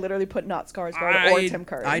versions. I literally put not Skarsgård or Tim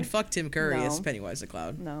Curry. I'd fuck Tim Curry as Pennywise the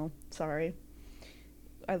Clown. No, sorry.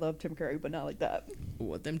 I love Tim Curry, but not like that.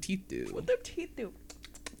 What them teeth do. What them teeth do.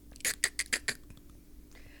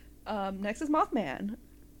 Next is Mothman.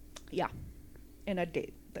 Yeah. And I'd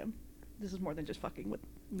date them. This is more than just fucking with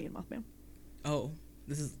me and Mothman. Oh.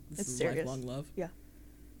 This is serious. Lifelong love? Yeah.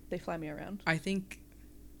 They fly me around. I think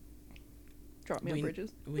drop me on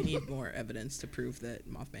bridges. We need more evidence to prove that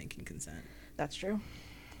Mothman can consent. That's true.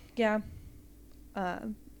 Yeah. But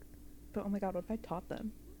oh my god, what if I taught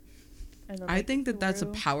them? And then, I think that's a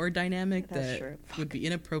power dynamic that Fuck. would be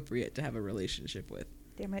inappropriate to have a relationship with.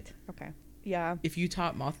 Damn it. Okay. Yeah. If you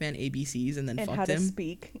taught Mothman ABCs and then fucked him. And how to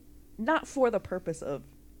speak. Not for the purpose of,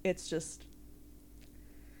 it's just,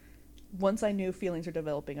 once I knew feelings are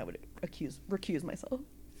developing, I would recuse myself.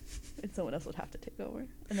 And someone else would have to take over.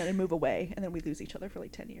 And then I'd move away, and then we lose each other for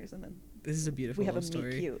like 10 years, and then this is a beautiful we have a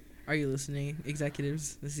story. meet cute. Are you listening,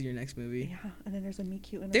 executives? This is your next movie. Yeah, and then there's a meet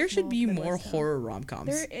cute. There should be more horror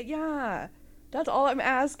rom-coms. Yeah, that's all I'm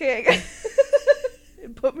asking.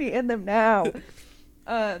 Put me in them now.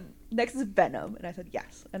 Next is Venom, and I said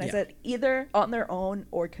yes, and I said either on their own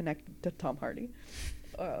or connected to Tom Hardy,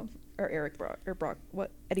 or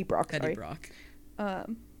Eddie Brock. Eddie Sorry. Brock.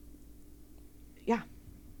 Yeah.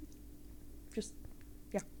 Just,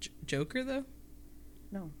 yeah. Joker though?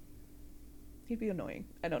 No. He'd be annoying.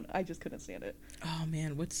 I just couldn't stand it. Oh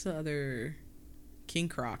man, what's the other? King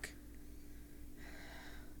Croc.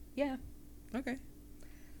 Yeah. Okay.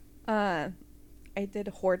 I did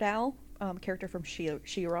Hordal, character from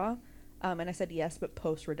She-Ra, and I said yes, but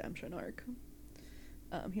post-redemption arc.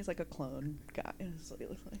 He's like a clone guy. That's what he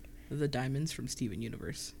looks like. The diamonds from Steven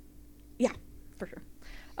Universe. Yeah, for sure.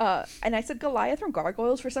 And I said Goliath from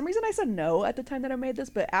Gargoyles. For some reason, I said no at the time that I made this,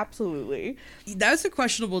 but absolutely. That was a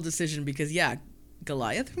questionable decision because,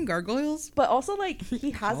 Goliath from Gargoyles. But also, like, he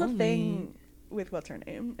has a thing with what's her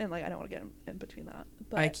name, and like I don't want to get in between that.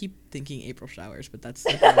 But I keep thinking April Showers, but that's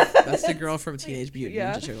the girl from Teenage Mutant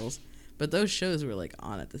Ninja Turtles. But those shows were like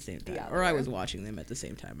on at the same time, or I was watching them at the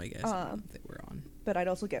same time. I guess they were on. but I'd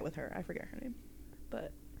also get with her. I forget her name,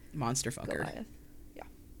 but Monster fucker. Goliath. Yeah,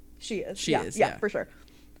 she is. She yeah, is, Yeah, yeah. for sure.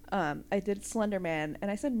 I did Slender Man,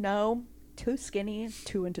 and I said no. Too skinny.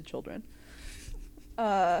 Too into children.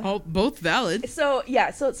 Both valid. So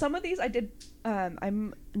yeah. So some of these I did.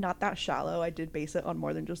 I'm not that shallow. I did base it on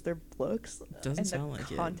more than just their looks Doesn't and sound the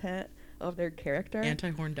like it. content of their character.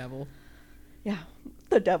 Anti-horn devil. Yeah,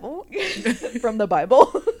 the devil from the Bible.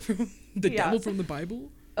 The Yeah. devil from the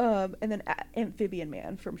Bible? And then Amphibian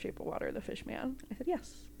Man from Shape of Water, the fish man. I said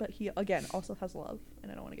yes, but he again also has love,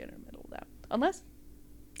 and I don't want to get in the middle of that. Unless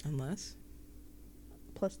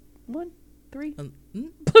plus 1, 3.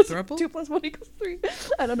 Plus Thruple? 2 plus 1 equals 3.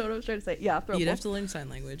 I don't know what I was trying to say. Yeah, throuple. You'd have to learn sign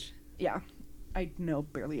language. Yeah, I know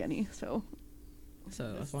barely any, so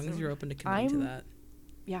So as long as you're open to committing to that.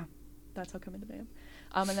 yeah, that's how committed I am.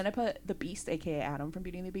 And then I put the Beast, aka Adam from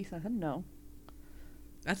Beauty and the Beast, and I said no.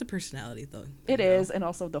 That's a personality though. It is, and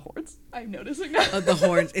also the horns. I'm noticing now. The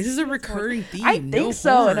horns. This is a recurring theme. I think no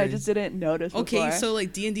so, and I horns. just didn't notice. Okay, before. so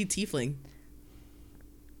like D&D tiefling.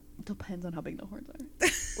 Depends on how big the horns are.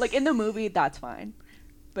 Like in the movie, that's fine,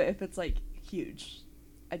 but if it's like huge,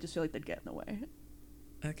 I just feel like they'd get in the way.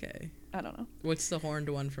 Okay. I don't know. What's the horned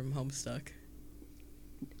one from Homestuck?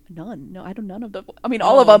 None. No, I don't. None of them. I mean,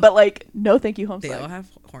 all of them, but like, no, thank you, Homestuck. They all have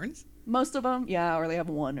horns? Most of them, yeah, or they have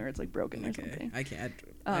one, or it's like broken or Okay. something. I can't.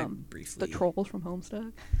 I briefly. The trolls from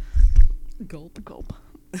Homestuck. Gulp. Gulp.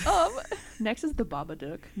 Next is the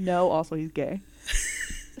Babadook. No, also he's gay.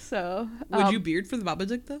 So. Would you beard for the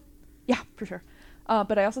Babadook though? Yeah, for sure.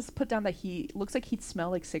 But I also put down that he looks like he'd smell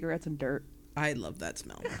like cigarettes and dirt. I love that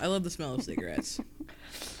smell. I love the smell of cigarettes.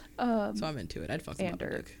 So I'm into it. I'd fuck the and Babadook.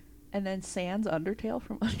 dirt. And then Sans Undertale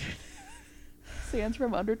from Sans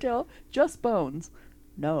from Undertale. Just bones.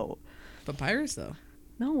 No. Papyrus though.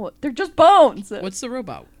 No, they're just bones. What's the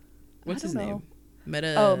robot? What's his don't know. name?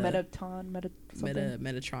 Meta.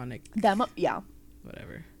 Metatronic. Them, yeah.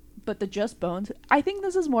 Whatever. But the just bones, I think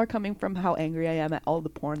this is more coming from how angry I am at all the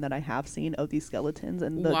porn that I have seen of these skeletons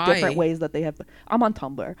and the Why? different ways that they have. I'm on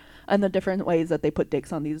Tumblr, and the different ways that they put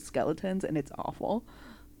dicks on these skeletons, and it's awful.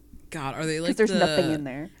 God, are they like Because there's nothing in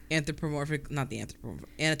there.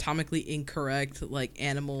 Anatomically incorrect, like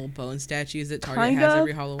animal bone statues that Target has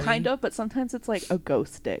every Halloween? Kind of, but sometimes it's like a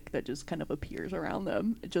ghost dick that just kind of appears around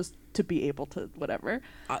them just to be able to whatever.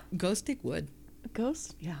 Ghost dick would.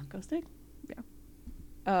 Ghost? Yeah, ghost dick?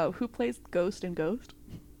 Yeah. Who plays Ghost in Ghost?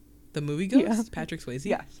 The movie Ghost? Yeah. Patrick Swayze?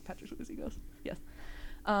 Yes, Patrick Swayze Ghost. Yes.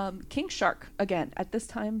 King Shark. Again, at the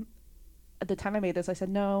time I made this, I said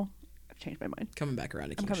no. I've changed my mind. Coming back around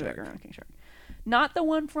to King I'm coming Shark. back around to King Shark. Not the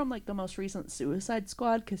one from like the most recent Suicide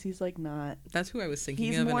Squad, because he's like not. That's who I was thinking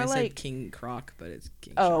He's of, and more I said like- King Croc, but it's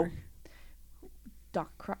King Oh. Shark.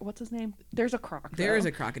 Doc Croc. What's his name? There's a croc. There though. is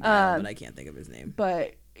a crocodile, but I can't think of his name.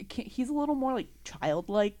 But he's a little more like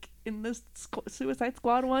childlike in this Suicide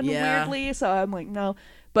Squad one, Yeah. weirdly. So I'm like, no.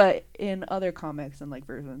 But in other comics and like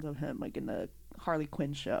versions of him, like in the Harley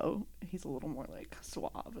Quinn show, he's a little more like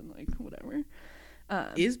suave and like whatever.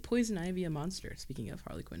 Is Poison Ivy a monster? Speaking of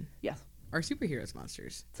Harley Quinn. Yes. Are superheroes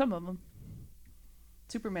monsters? Some of them.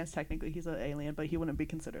 Superman's technically he's an alien, but he wouldn't be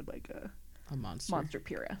considered like a monster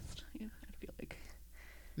purist. Yeah, I feel like.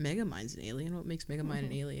 Megamind's an alien. What makes Megamind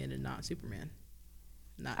an alien and not Superman?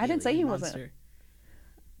 Not I didn't say he monster. wasn't.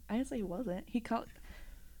 I didn't say he wasn't. He called.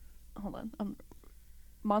 Hold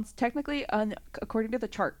on. Technically, according to the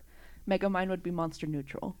chart, Megamind would be monster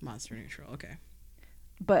neutral. Monster neutral. Okay.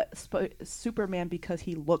 But Superman, because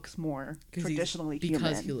he looks more traditionally human,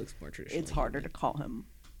 because he looks more traditional. it's harder to call him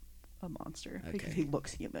a monster because Okay. he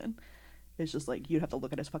looks human. It's just like you'd have to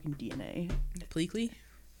look at his fucking DNA. Pleakley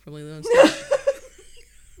from Lilo and Stitch.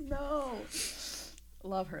 No,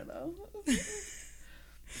 love her though.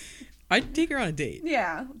 I'd take her on a date.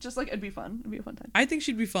 Yeah, just like it'd be fun. It'd be a fun time. I think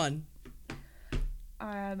she'd be fun.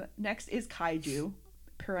 Next is kaiju.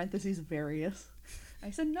 Parentheses various.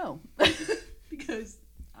 I said no because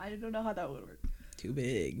I don't know how that would work. Too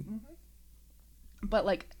big. But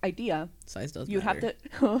like idea, Size does you'd matter.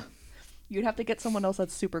 have to you'd have to get someone else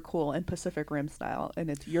that's super cool and Pacific Rim style, and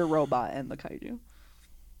it's your robot and the kaiju.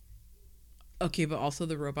 Okay, but also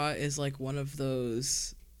the robot is like one of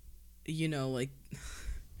those, like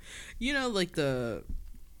the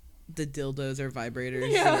dildos or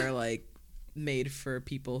vibrators that are like made for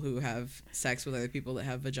people who have sex with other people that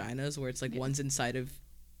have vaginas, where it's like one's inside of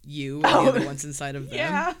you and the other one's inside of them.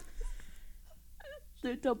 Yeah.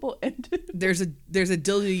 They're double ended. There's a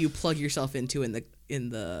dildo you plug yourself into in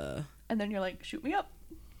the And then you're like, shoot me up.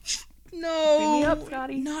 No, Beam me up,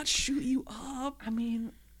 Scotty. Not shoot you up. I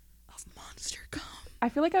mean, Of monster cum. I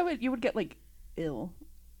feel like you would get like ill.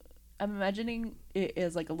 I'm imagining it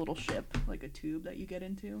is like a little ship, like a tube that you get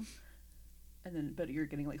into, and then but you're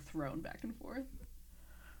getting like thrown back and forth.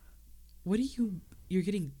 What are you're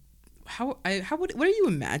getting? What are you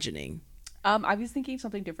imagining? I was thinking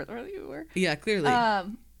something different than you were. Yeah, clearly.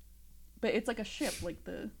 But it's like a ship, like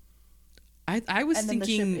the. I was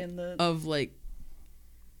thinking of like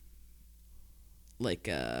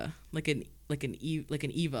an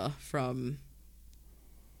Eva from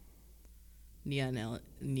Neon.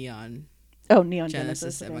 Oh, Neon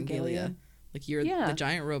Genesis Evangelion. Like you're the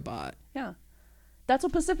giant robot. Yeah, that's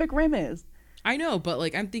what Pacific Rim is. I know, but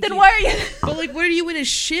like I'm thinking. Then why are you? But like, what are you in a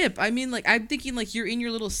ship? I mean, like I'm thinking like you're in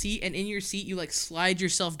your little seat, and in your seat you like slide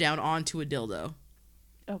yourself down onto a dildo.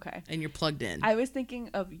 Okay. And you're plugged in. I was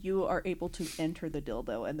thinking of you are able to enter the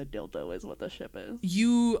dildo, and the dildo is what the ship is.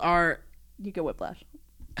 You get whiplash.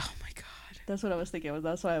 Oh my god. That's what I was thinking.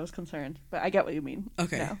 That's why I was concerned. But I get what you mean.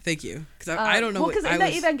 Okay, now. Thank you. Because I don't know. Well, because in the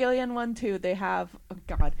Evangelion one too, they have. Oh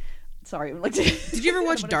God, sorry. Like, did you ever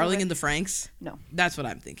watch Darling in the Franxx? No. That's what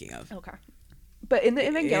I'm thinking of. Okay. But in the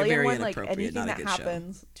Evangelion one, like anything that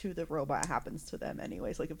happens to the robot happens to them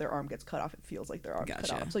anyways. Like if their arm gets cut off, it feels like their arm's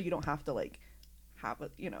cut off. So you don't have to like have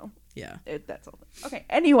it, Yeah. That's all. Okay.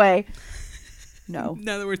 Anyway. No.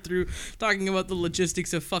 Now that we're through talking about the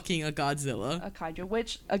logistics of fucking a Godzilla. A kaiju,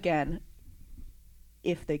 which again,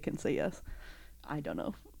 if they can say yes, I don't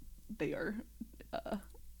know. They are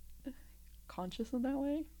conscious in that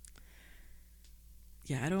way.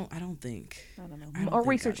 Yeah, I don't think. I don't know. More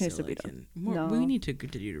research needs to be done. We need to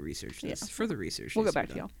continue to research this. Further research. We'll get back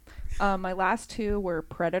to y'all. My last two were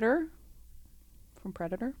Predator. From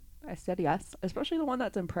Predator. I said yes. Especially the one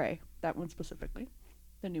that's in Prey. That one specifically.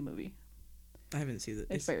 The new movie. I haven't seen it.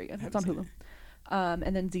 It's very good. It's on Hulu.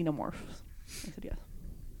 And then Xenomorphs. I said yes.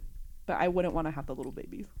 But I wouldn't want to have the little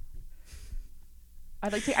babies.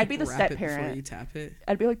 I'd be the step parent. Before you tap it.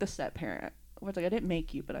 I'd be like the step parent. Where it's like, I didn't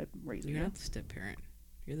make you, but I raised you. You're not the step parent.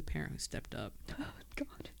 You're the parent who stepped up. Oh,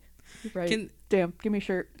 God. You're right. Damn, give me a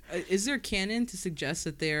shirt. Is there canon to suggest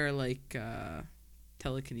that they're like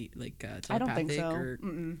telepathic I don't think so. or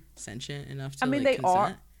sentient enough to they consent?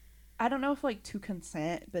 are. I don't know if like to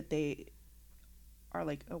consent, but they are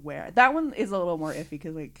like aware. That one is a little more iffy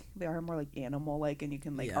because like they are more like animal like, and you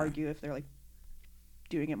can like argue if they're like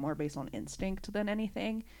doing it more based on instinct than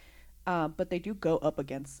anything. But they do go up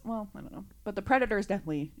against, well, I don't know. But the Predator is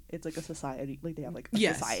definitely, it's like a society. Like they have like a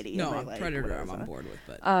society. No, and Predator I'm on board with.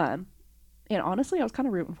 But and honestly, I was kind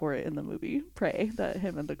of rooting for it in the movie Prey, that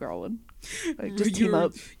him and the girl would like just team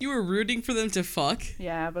up. You were rooting for them to fuck?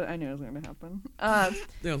 Yeah, but I knew it was going to happen. That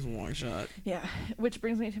was a long shot. Yeah, which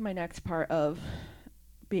brings me to my next part of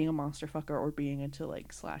being a monster fucker or being into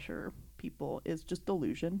like slasher people is just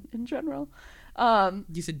delusion in general.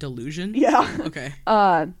 You said delusion? Yeah. Okay.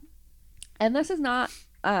 And this is not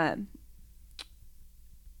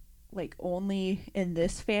like only in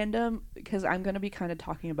this fandom, because I'm going to be kind of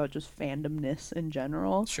talking about just fandomness in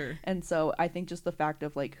general. Sure. And so I think just the fact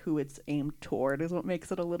of like who it's aimed toward is what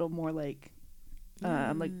makes it a little more like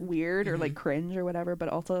like weird or like cringe or whatever, but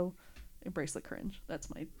also embrace the cringe. That's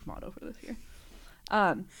my motto for this year.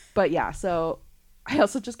 But yeah, so I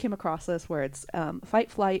also just came across this where it's fight,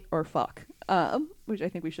 flight, or fuck, which I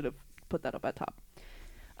think we should have put that up at top.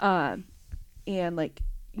 And like,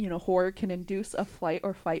 horror can induce a flight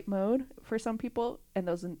or fight mode for some people, and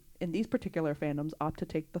those in these particular fandoms opt to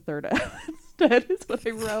take the third instead is what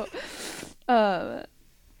I wrote.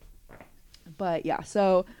 But yeah,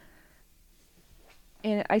 so,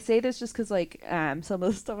 and I say this just because like some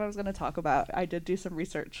of the stuff I was going to talk about, I did do some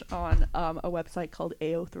research on a website called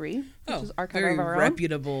AO3, which is Archive very of Our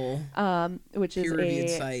reputable, which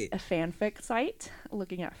is site. a fanfic site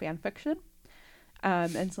looking at fan fiction.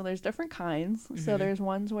 And so there's different kinds. Mm-hmm. So there's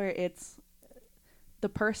ones where it's the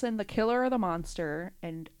person, the killer or the monster,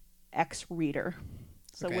 and ex-reader.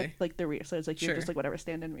 So with like the reader. So it's like you're just like whatever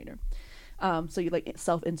stand-in reader. So you like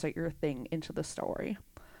self-insert your thing into the story.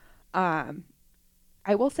 I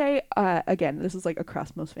will say, again, this is like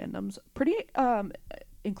across most fandoms, pretty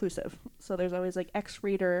inclusive. So there's always like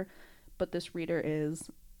ex-reader, but this reader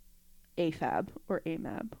is AFAB or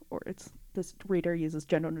AMAB, or it's this reader uses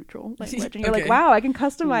gender neutral language, and you're like, wow, I can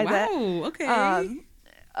customize it. Okay.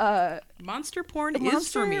 Monster porn is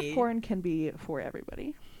for me. Monster porn can be for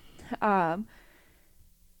everybody. But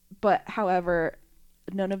however,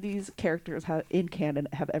 none of these characters in canon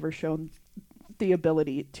have ever shown the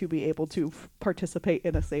ability to be able to participate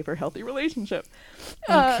in a safe or healthy relationship.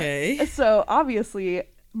 Okay. So obviously,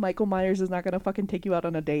 Michael Myers is not gonna fucking take you out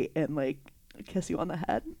on a date and like kiss you on the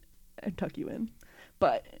head and tuck you in,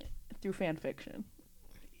 but through fan fiction,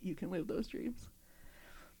 you can live those dreams.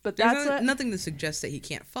 But There's that's nothing to suggest that he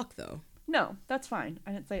can't fuck, though. No, that's fine.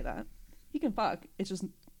 I didn't say that. He can fuck. It's just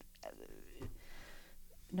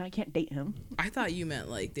no, I can't date him. I thought you meant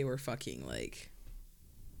like they were fucking like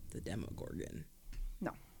the Demogorgon.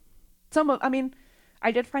 No,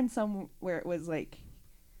 I did find some where it was like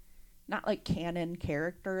not like canon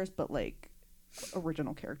characters, but like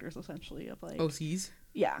original characters essentially of like OCs.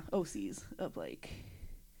 Yeah, OCs of like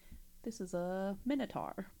this is a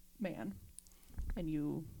Minotaur man, and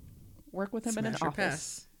you work with him in an Smash or office.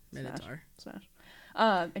 pass. Minotaur. Smash.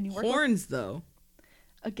 And you work Horns though.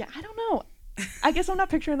 Again, I don't know. I guess I'm not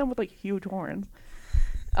picturing them with like huge horns.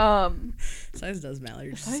 Size does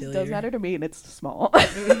matter. Size does matter to me, and it's small.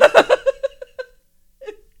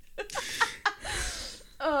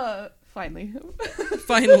 Finally.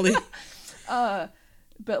 Finally.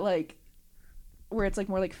 But like, where it's like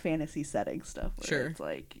more like fantasy setting stuff. Where Sure. It's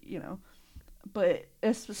like, you know, but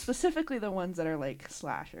it's specifically the ones that are like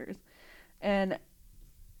slashers, and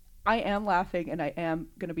I am laughing, and I am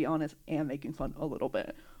gonna be honest, and making fun a little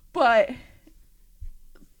bit, but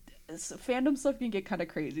fandom stuff can get kind of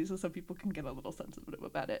crazy, so some people can get a little sensitive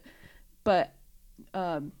about it. But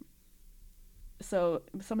so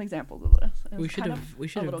some examples of this. We should have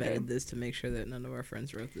vetted this to make sure that none of our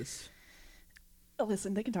friends wrote this. Oh,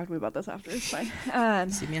 listen, they can talk to me about this after. It's fine.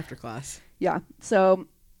 See me after class. Yeah. So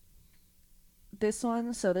this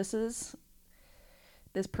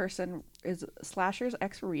person is Slasher's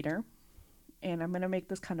ex-reader, and I'm gonna make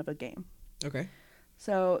this kind of a game. Okay.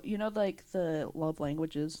 So, you know, like the love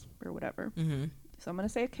languages or whatever. Mm-hmm. So I'm going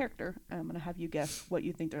to say a character, and I'm going to have you guess what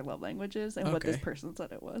you think their love language is and what this person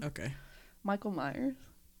said it was. Okay. Michael Myers.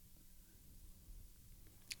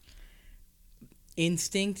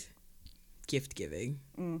 Instinct. Gift giving.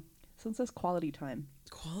 Since this quality time.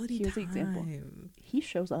 Quality Here's time. the example. He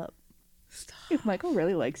shows up. Stop. If Michael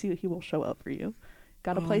really likes you, he will show up for you.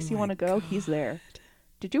 Got a place you want to go? God. He's there.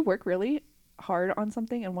 Did you work really hard on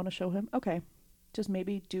something and want to show him? Okay. Just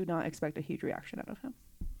maybe do not expect a huge reaction out of him.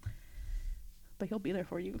 But he'll be there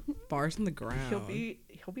for you. Bars on the ground. He'll be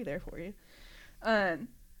there for you.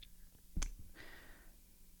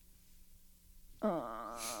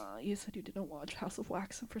 You said you didn't watch House of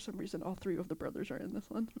Wax, and for some reason all three of the brothers are in this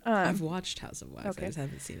one. I've watched House of Wax. Okay. I just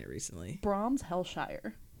haven't seen it recently. Brahms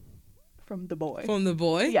Hellshire from The Boy. From The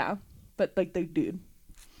Boy? Yeah. But like the dude.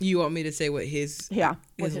 You want me to say what his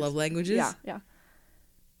love language is? Yeah.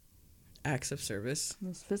 Acts of service.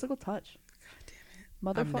 His physical touch. God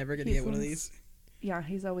damn it. I'm never going to get one of these. Yeah,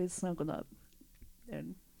 he's always snuggled up.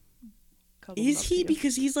 And is he?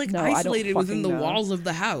 Because he's like isolated within the walls of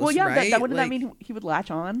the house. Well, yeah, right? that wouldn't that mean he would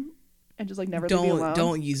latch on and just like never leave you alone?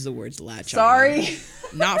 Don't use the words latch Sorry.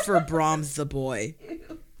 on. Not for Brahms the boy.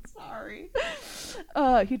 Sorry.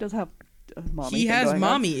 He does have mommy. He has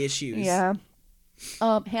mommy issues. Yeah.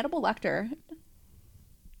 Hannibal Lecter.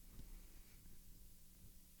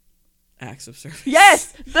 Acts of service.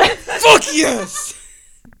 Yes. Fuck yes.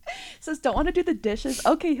 Says don't want to do the dishes.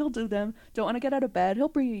 Okay, he'll do them. Don't want to get out of bed. He'll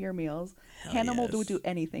bring you your meals. Hell Hannibal yes. will do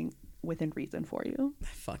anything within reason for you.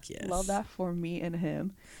 Fuck yes. Love that for me and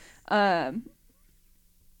him. Oh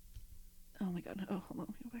my god. Oh, hold on. Let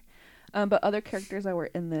me go back. But other characters that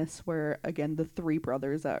were in this were again the three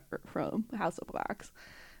brothers that are from House of Wax.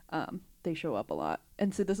 They show up a lot,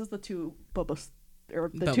 and so this is the two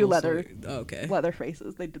two leather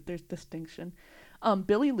faces. There's distinction.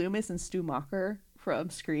 Billy Loomis and Stu Macher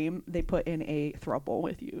from Scream, they put in a throuple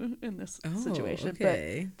with you in this situation,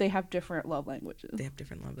 okay. But they have different love languages.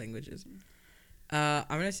 I'm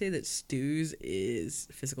gonna say that Stu's is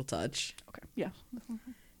physical touch. Okay, yeah.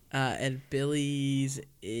 And Billy's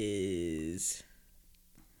is,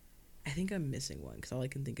 I think I'm missing one because all I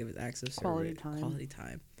can think of is acts of service. Quality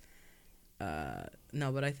time.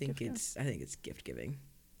 No, but I think it's gift giving.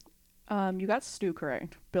 You got Stu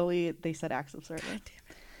correct. Billy, they said acts of service. God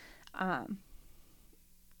damn it.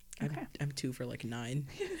 Okay. I'm 2 for like 9.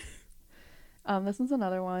 This is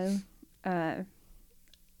another one.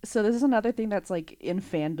 So this is another thing that's like in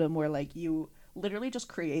fandom where like you literally just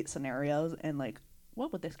create scenarios and like,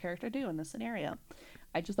 what would this character do in this scenario?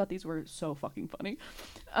 I just thought these were so fucking funny.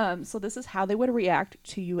 So this is how they would react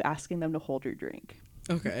to you asking them to hold your drink.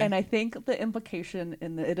 Okay. And I think the implication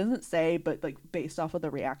it doesn't say, but like based off of the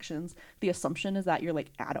reactions, the assumption is that you're like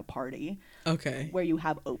at a party. Okay. Where you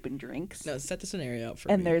have open drinks. No, set the scenario up for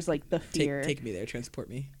me. And there's like the fear. Take me there, transport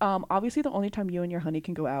me. Obviously the only time you and your honey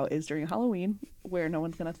can go out is during Halloween, where no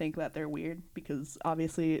one's gonna think that they're weird because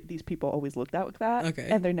obviously these people always looked like that. Okay.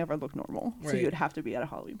 And they never look normal. Right. So you'd have to be at a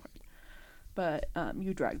Halloween party. But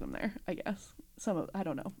you drag them there, I guess. I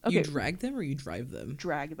don't know. Okay. You drag them or you drive them?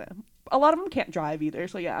 Drag them. A lot of them can't drive either,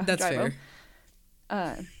 so yeah. That's fair.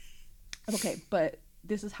 Okay, but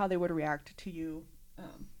this is how they would react to you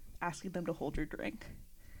asking them to hold your drink.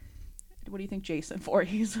 What do you think Jason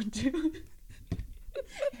Voorhees would do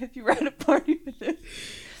if you were at a party with him?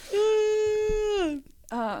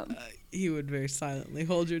 He would very silently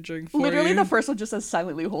hold your drink for Literally, you. the first one just says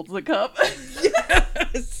silently holds the cup.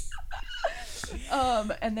 Yes.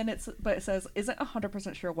 And then it says, isn't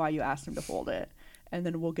 100% sure why you asked him to hold it. And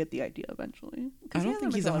then we'll get the idea eventually. I don't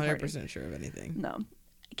think he's 100% sure of anything. No.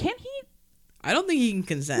 Can he? I don't think he can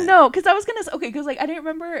consent. No, because I was going to say, okay, because like, I didn't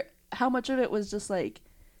remember how much of it was just like.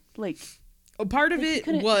 A part of like,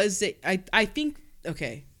 it was that I think,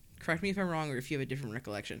 okay, correct me if I'm wrong or if you have a different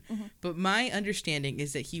recollection, but my understanding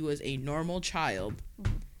is that he was a normal child.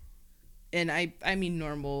 And I mean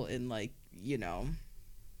normal in like, you know,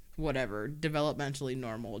 whatever, developmentally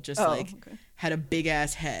normal, just had a big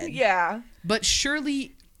ass head. Yeah. But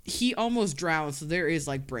surely he almost drowned, so there is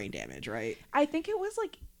like brain damage, right? I think it was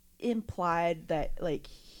like implied that like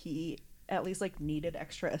he at least like needed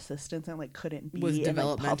extra assistance and like couldn't be in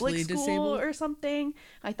like, public school disabled or something.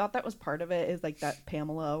 I thought that was part of it, is like that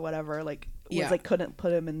Pamela whatever like was like couldn't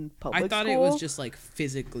put him in public school. I thought it was just like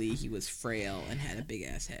physically he was frail and had a big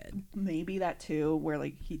ass head. Maybe that too, where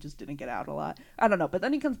like he just didn't get out a lot. I don't know, but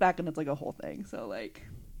then he comes back and it's like a whole thing. So like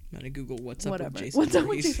I'm gonna Google what's up with Jason What's Voorhees. up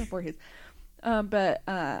with Jason Voorhees? But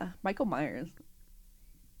Michael Myers.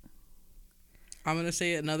 I'm gonna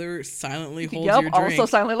say another silently holds your drink. Also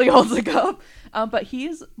silently holds the cup. But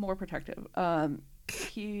he's more protective.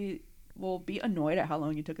 He will be annoyed at how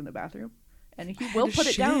long you took in the bathroom, and he will put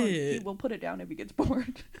it down. He will put it down if he gets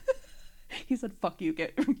bored. He said, "Fuck you,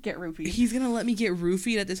 get roofied." He's gonna let me get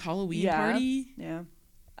roofied at this Halloween party. Yeah.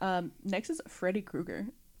 Next is Freddy Krueger.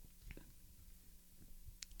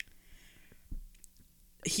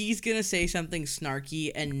 He's gonna say something snarky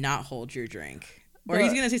and not hold your drink. Or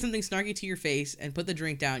he's going to say something snarky to your face and put the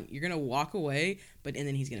drink down. You're going to walk away, and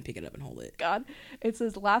then he's going to pick it up and hold it. God. It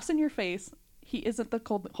says, laughs in your face. He isn't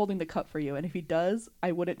holding the cup for you. And if he does,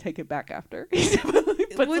 I wouldn't take it back after.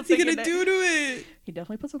 What's he going to do to it? He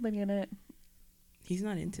definitely put something in it. He's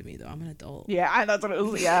not into me, though. I'm an adult. Yeah, that's what it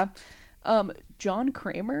was. Yeah. John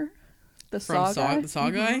Kramer, the Saw guy. The Saw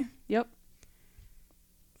guy? Yep.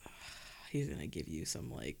 He's going to give you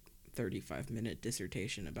some, like, 35-minute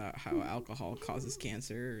dissertation about how alcohol causes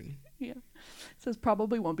cancer. And yeah. It says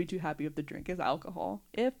probably won't be too happy if the drink is alcohol.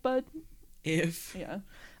 If. Yeah.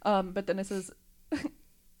 But then it says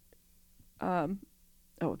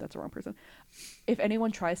oh, that's the wrong person. If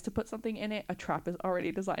anyone tries to put something in it, a trap is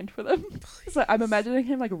already designed for them. So I'm imagining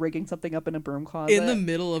him like rigging something up in a broom closet. In the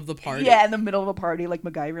middle of the party. Yeah, in the middle of a party, like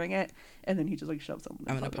MacGyvering it. And then he just like shoves something.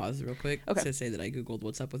 I'm going to pause real quick to say that I Googled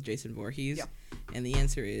what's up with Jason Voorhees. Yeah. And the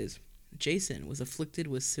answer is Jason was afflicted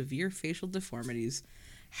with severe facial deformities,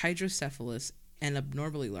 hydrocephalus, an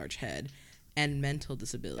abnormally large head, and mental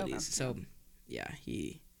disabilities. Okay. So, yeah,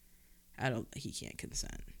 he can't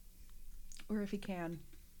consent. Or if he can.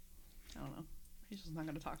 I don't know. He's just not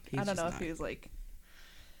going to talk. I don't know if he's like...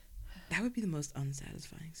 That would be the most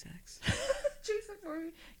unsatisfying sex. Jason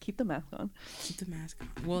Voorhees. Keep the mask on. Keep the mask on.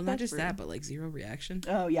 Well, not just that, but like zero reaction.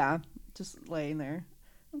 Oh, yeah. Just laying there.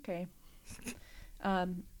 Okay.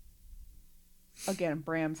 Again,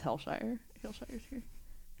 Bram's Hellshire. Hellshire's here.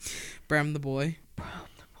 Bram the boy.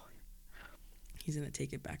 He's going to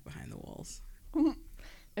take it back behind the walls.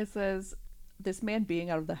 It says, this man being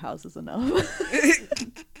out of the house is enough.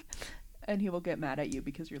 And he will get mad at you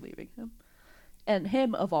because you're leaving him. And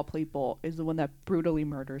him, of all people, is the one that brutally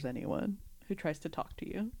murders anyone who tries to talk to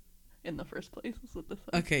you in the first place. Is what this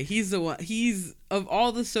says. Okay, he's the one. He's, of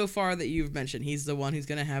all the so far that you've mentioned, he's the one who's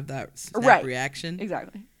going to have that snap reaction.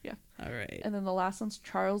 Exactly. Yeah. All right. And then the last one's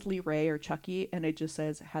Charles Lee Ray or Chucky, and it just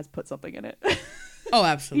says, has put something in it. Oh,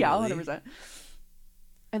 absolutely. Yeah, 100%.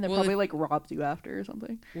 And then probably like robs you after or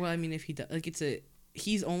something. Well, I mean, if he does, like,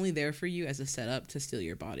 he's only there for you as a setup to steal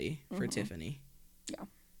your body for Tiffany. Yeah.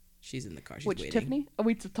 She's in the car. She's Which waiting. Tiffany? Oh,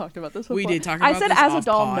 we talked about this before. We did talk about this. I said as a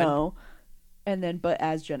doll, no. And then, but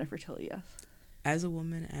as Jennifer Tilly, yes. As a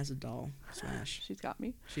woman, as a doll. Smash. She's got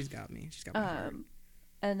me. She's got me. She's got my heart.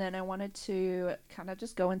 And then I wanted to kind of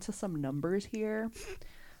just go into some numbers here.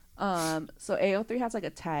 So AO3 has like a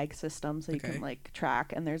tag system so you can like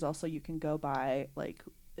track, and there's also, you can go by like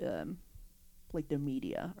the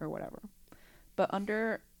media or whatever. But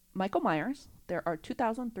under Michael Myers, there are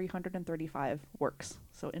 2,335 works.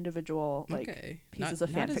 So individual like pieces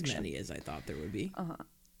of fan fiction. Not as many as I thought there would be.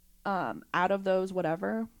 Out of those,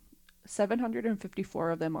 whatever,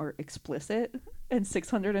 754 of them are explicit and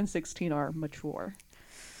 616 are mature.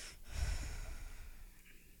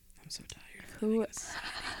 I'm so tired.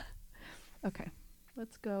 Okay,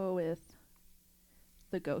 let's go with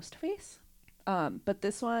the ghost face. But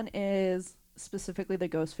this one is specifically the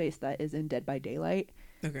ghost face that is in Dead by Daylight.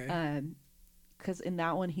 Okay. Because in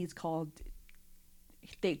that one he's called,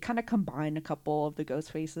 they kind of combine a couple of the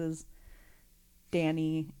ghost faces.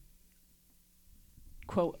 Danny,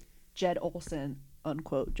 quote, Jed Olson,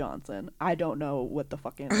 unquote, Johnson. I don't know what the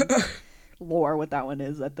fucking lore what that one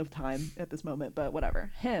is at the time, at this moment, but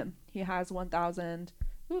whatever. He has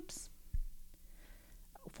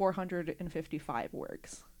 455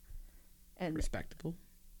 works. And Respectable.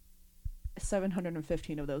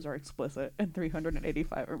 715 of those are explicit and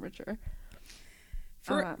 385 are mature.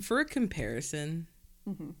 For a comparison,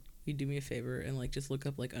 Mm-hmm. you do me a favor and like just look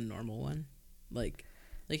up like a normal one. Like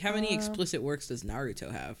how many explicit works does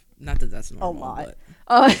Naruto have? Not that that's normal. A lot.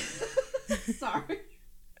 But... Sorry.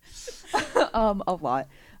 A lot.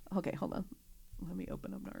 Okay, hold on. Let me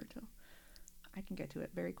open up Naruto. I can get to it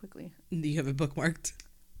very quickly. Do you have it bookmarked?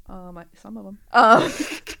 Some of them.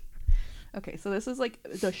 Okay, so this is like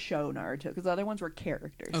the show Naruto, because the other ones were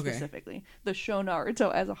characters specifically. The show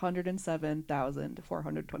Naruto has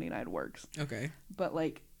 107,429 works. Okay. But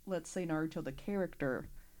like, let's say Naruto the character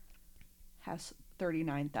has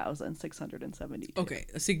 39,672. Okay,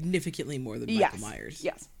 significantly more than Michael Myers.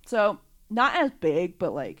 Yes. So not as big,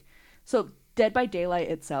 but like, so Dead by Daylight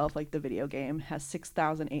itself, like the video game, has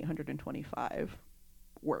 6,825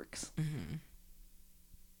 works. Mm-hmm.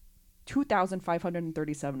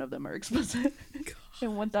 2,537 of them are explicit,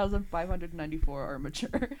 and 1,594 are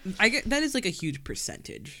mature. I get that is like a huge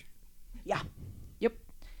percentage. Yeah. Yep.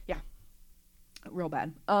 Yeah. Real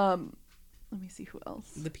bad. Let me see who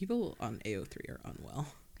else. The people on AO3 are unwell.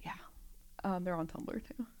 Yeah. They're on Tumblr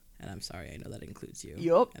too. And I'm sorry, I know that includes you.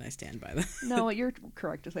 Yup. And I stand by that. No, you're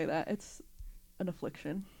correct to say that. It's an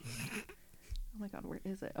affliction. Oh my god, where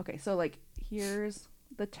is it? Okay, so like here's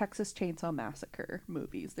the Texas Chainsaw Massacre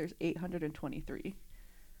movies. There's 823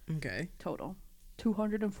 Okay. total.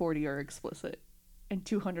 240 are explicit and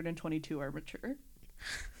 222 are mature.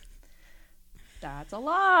 That's a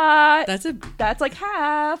lot. That's like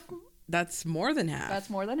half. That's more than half. That's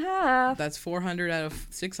more than half. That's 400 out of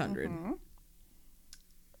 600. Mm-hmm.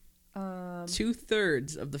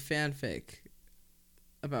 2/3 of the fanfic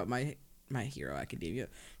about My Hero Academia.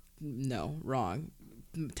 No, wrong.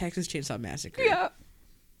 Texas Chainsaw Massacre. Yeah.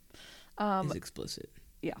 Is explicit.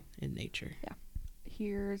 Yeah. In nature. Yeah.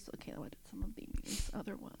 Here's okay. What did some of these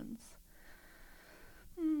other ones?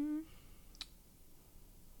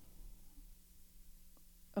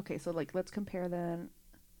 Okay, so like let's compare then.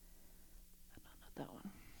 No, not that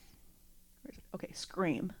one. Where is it? Okay,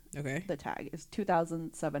 Scream. Okay. The tag is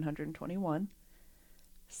 2,721.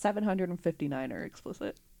 759 are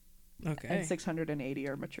explicit. Okay. And 680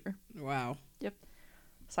 are mature. Wow. Yep.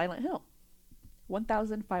 Silent Hill.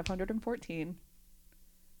 1,514.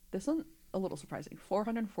 This one a little surprising.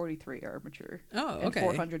 443 are mature. Oh, okay.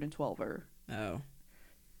 And 412 are. Oh.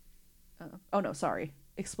 Oh no, sorry.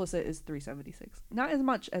 Explicit is 376. Not as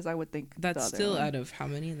much as I would think. That's still out of how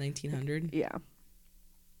many? 1,900? Yeah.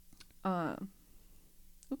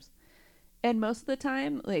 Oops. And most of the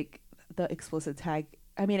time, like the explicit tag,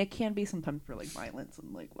 I mean, it can be sometimes for like violence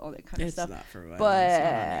and like all that kind of stuff. It's not for violence.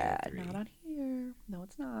 But not on here. No,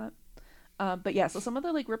 it's not. But yeah, so some of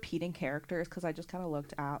the like repeating characters, because I just kind of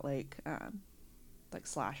looked at like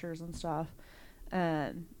slashers and stuff,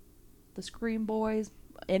 and the Scream Boys,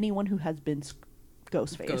 anyone who has been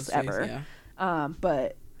Ghostface ever. Yeah.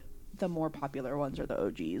 But the more popular ones are the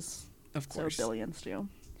OGs. Of course. So billions do.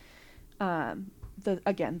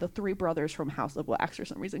 The three brothers from House of Wax for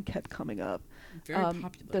some reason kept coming up. Very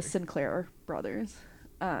popular. The Sinclair brothers.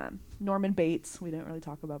 Norman Bates. We didn't really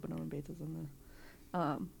talk about, but Norman Bates is in the.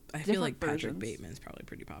 I feel like Patrick Bateman's probably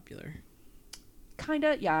pretty popular.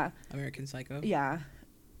 Kinda, yeah. American Psycho. Yeah,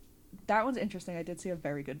 that one's interesting. I did see a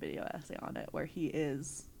very good video essay on it where he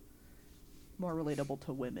is more relatable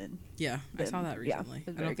to women. Yeah, I saw that recently.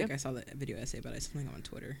 Yeah, I don't think I saw the video essay, but I saw something on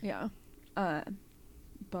Twitter. Yeah,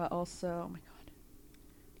 but also, oh my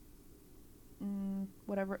god,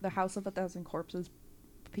 whatever, the House of 1,000 Corpses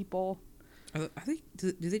people. Do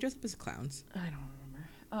they dress up as clowns? I don't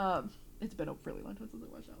remember. It's been a really long time since I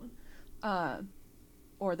watched that one.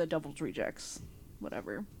 Or the Devil's Rejects,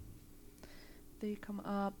 whatever. They come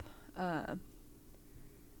up.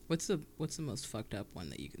 What's the most fucked up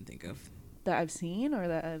one that you can think of? That I've seen, or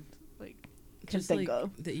that I've like can Just think like,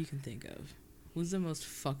 of. that you can think of. Who's the most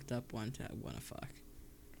fucked up one to want to fuck?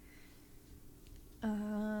 I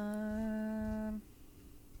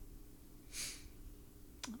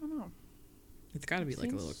don't know. It's got to be I've like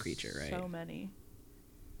a seen little creature, right? So many.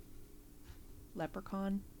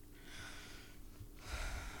 Leprechaun.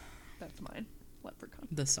 That's mine. Leprechaun.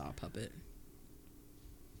 The Saw puppet.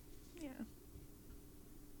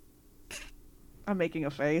 I'm making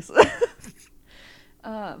a face.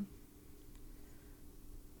 Yeah,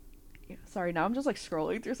 sorry, now I'm just like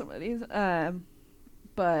scrolling through some of these.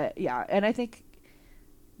 But yeah, and I think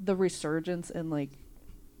the resurgence in like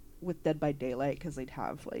with Dead by Daylight, because they'd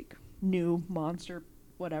have like new monster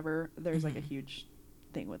whatever. There's like a huge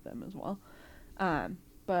thing with them as well.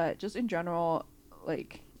 But just in general,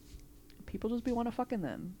 like people just be want to fuck in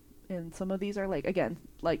them, and some of these are like, again,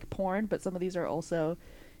 like porn, but some of these are also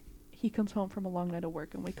he comes home from a long night of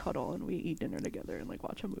work and we cuddle and we eat dinner together and like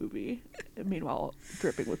watch a movie. And meanwhile,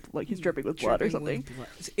 dripping with like he's dripping with blood or something.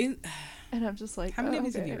 And I'm just like, how many of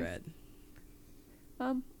these have you read?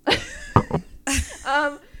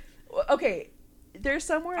 Okay. There's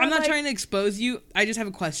somewhere I'm not like, trying to expose you. I just have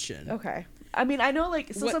a question. Okay. I mean, I know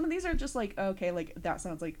like so some of these are just like, okay, like that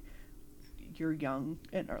sounds like you're young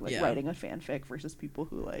and are like writing a fanfic versus people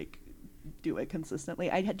who like do it consistently.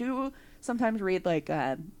 I do sometimes read like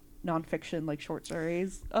nonfiction like short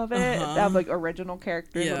stories of it that have like original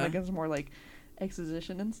characters and like it's more like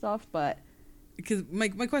exposition and stuff, but because my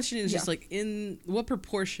question is just like, in what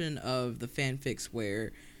proportion of the fanfics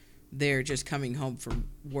where they're just coming home from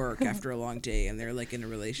work after a long day and they're like in a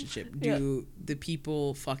relationship, do the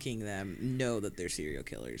people fucking them know that they're serial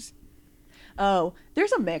killers? Oh,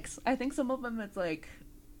 there's a mix. I think some of them it's like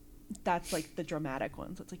that's like the dramatic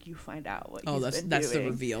ones. It's like you find out what he's been that's doing.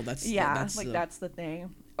 The reveal. That's that's the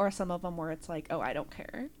thing. Or some of them where it's like, oh, I don't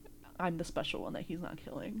care. I'm the special one that he's not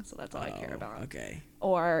killing, so that's all I care about. Okay.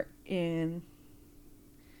 Or in,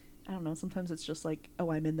 I don't know. Sometimes it's just like,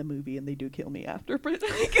 oh, I'm in the movie and they do kill me after. But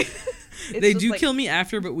like, they do kill me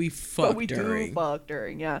after, but we fuck but we during. do fuck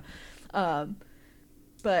during, yeah. But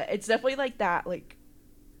it's definitely like that, like,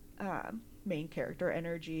 main character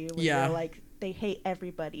energy. Where you're like, they hate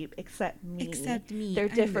everybody except me. Except me. They're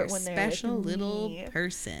different when they're they're special with little me.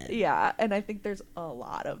 person. Yeah, and I think there's a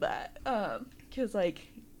lot of that. Because like,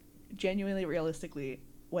 genuinely, realistically,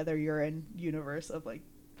 whether you're in universe of like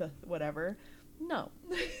the whatever, no,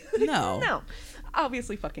 no,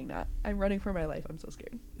 obviously fucking not. I'm running for my life. I'm so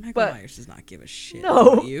scared. Michael Myers does not give a shit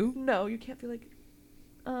no, about you. No, you can't be like,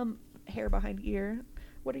 hair behind ear.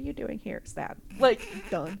 What are you doing here? Stab. Like,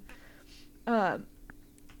 done. Oh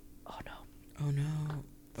no. Oh no.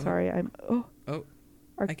 Sorry, I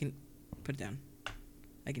can put it down.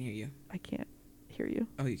 I can hear you. I can't hear you.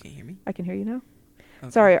 Oh, you can't hear me? I can hear you now.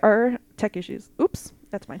 Okay. Sorry, our tech issues. Oops,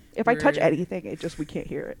 that's fine. If I touch anything, we can't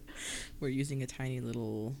hear it. We're using a tiny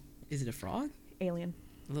little, is it a frog? Alien.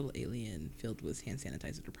 A little alien filled with hand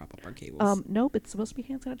sanitizer to prop up our cables. Nope, it's supposed to be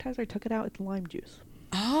hand sanitizer. I took it out. It's lime juice.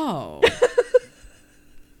 Oh.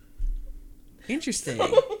 Interesting.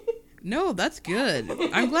 No, that's good.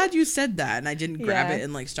 I'm glad you said that, and I didn't grab it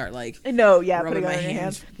and like start like putting rubbing my it on your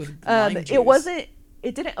hands hand. with lime juice.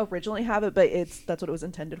 It didn't originally have it, but that's what it was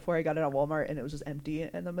intended for. I got it at Walmart, and it was just empty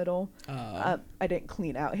in the middle. I didn't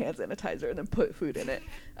clean out hand sanitizer and then put food in it.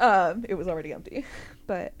 It was already empty.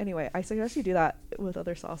 But anyway, I suggest you do that with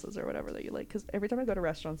other sauces or whatever that you like, because every time I go to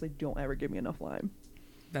restaurants, they don't ever give me enough lime.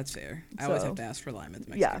 That's fair. I always have to ask for lime at the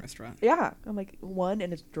Mexican restaurant. Yeah, I'm like, one,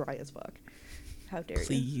 and it's dry as fuck. How dare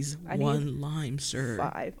Please, you? Please, one lime, sir.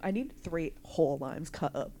 5. I need 3 whole limes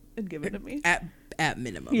cut up and given to me. At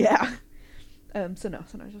minimum. Yeah. So no,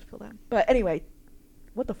 I just feel that. But anyway,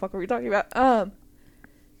 what the fuck are we talking about?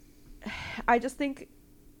 I just think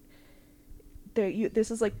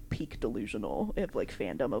this is like peak delusional of like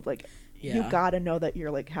fandom of like you gotta know that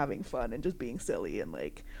you're like having fun and just being silly and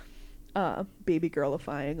like baby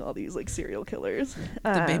girlifying all these like serial killers.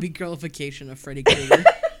 The baby girlification of Freddy Krueger.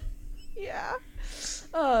 Yeah.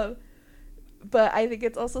 But I think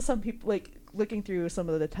it's also some people like looking through some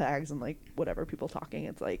of the tags and like whatever people talking,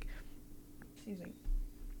 it's like, excuse me,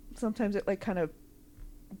 sometimes it like kind of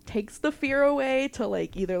takes the fear away to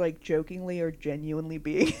like either like jokingly or genuinely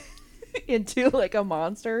being into like a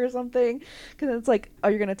monster or something, because it's like, oh,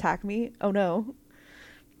 you're gonna attack me? Oh no.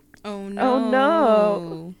 Oh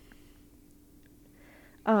no.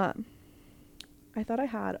 I thought I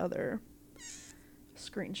had other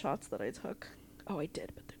screenshots that I took. Oh, I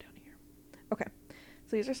did, but they're down here. Okay,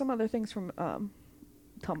 so these are some other things from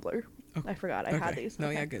Tumblr. Oh, I forgot I had these. No,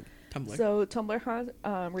 yeah, good. Tumblr. So Tumblr has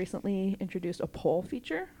recently introduced a poll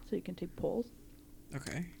feature, so you can take polls.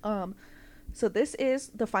 Okay. So this is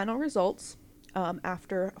the final results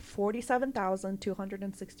after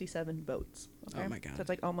 47,267 votes. Okay? Oh my god. So it's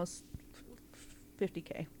like almost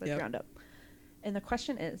 50K. Let's round up. And the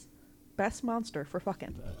question is, best monster for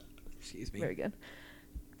fucking. Excuse me. Very good.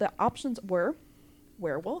 The options were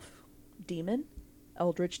werewolf, demon,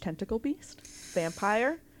 eldritch tentacle beast,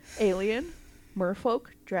 vampire, alien, merfolk,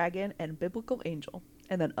 dragon, and biblical angel,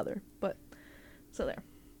 and then other. But so there.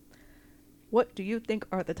 What do you think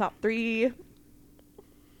are the top 3?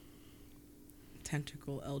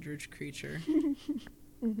 Tentacle eldritch creature.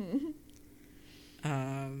 Mm-hmm.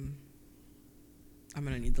 I'm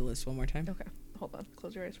gonna need the list one more time. Okay, hold on.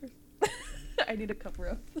 Close your eyes first. I need to cover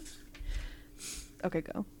up. Okay,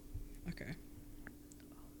 go. Okay.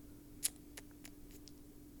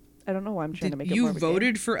 I don't know why I'm trying to make it You more of a game.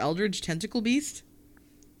 voted for Eldritch Tentacle Beast?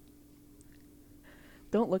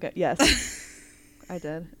 Don't look at... Yes. I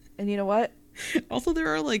did. And you know what? Also, there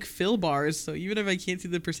are like fill bars, so even if I can't see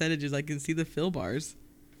the percentages, I can see the fill bars.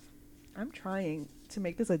 I'm trying to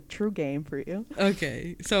make this a true game for you.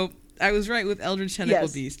 Okay, so I was right with Eldritch Tentacle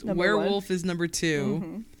Yes, Beast. number Werewolf is number 2.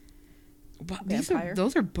 Mm-hmm. Wow, Vampire.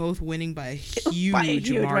 those are both winning by a huge, By a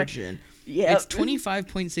huge margin. Yeah. It's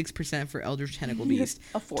 25.6% for Eldritch Tentacle Beast,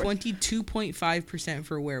 A fourth. 22.5%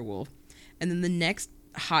 for Werewolf, and then the next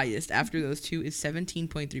highest after those two is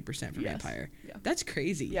 17.3% for Yes. Vampire. Yeah. That's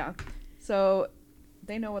crazy. Yeah. So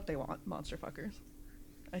they know what they want, monster fuckers.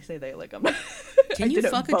 I say they like I'm. Can you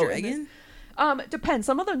fuck a dragon? Depends.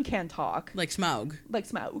 Some of them can talk, Like Smaug. like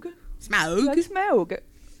Smaug. Smaug? Like Smaug.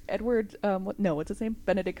 Edward. What's his name?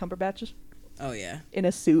 Benedict Cumberbatch, Oh, yeah. in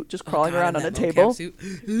a suit, just crawling Oh, God, around in on a that mocap table. suit.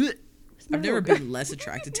 I've never Smaug. been less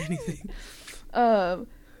attracted to anything.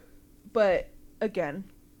 But again,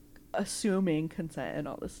 assuming consent and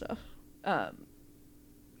all this stuff.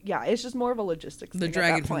 Yeah, it's just more of a logistics. The thing at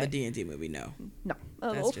dragon that from the point. D&D movie, no. No, a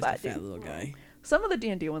That's little just fat a fat dude. little guy. Some of the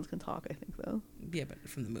D&D ones can talk, I think, though. Yeah, but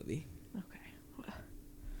from the movie.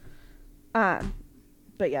 Okay.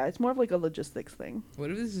 But yeah, it's more of like a logistics thing. What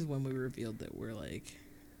if this is when we revealed that we're like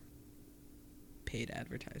paid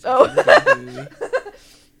advertising? Oh. for the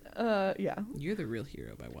movie? Yeah. You're the real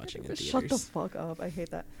hero by watching in Shut the theaters. fuck up. I hate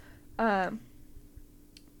that.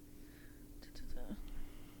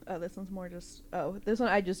 Oh, this one's more just... Oh, this one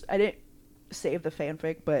I didn't save the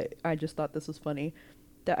fanfic, but I just thought this was funny.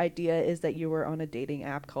 The idea is that you were on a dating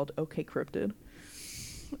app called OkCryptid.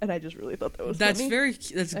 And I just really thought that was That's funny.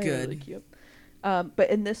 that's I good. really cute. But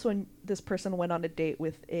in this one, this person went on a date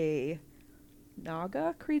with a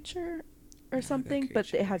Naga creature or something, but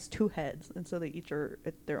creature. it has 2 heads, and so they each are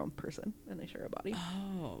their own person, and they share a body.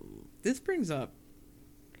 Oh, this brings up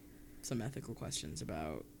some ethical questions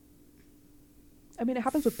about I mean, it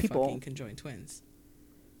happens with people. fucking conjoined twins.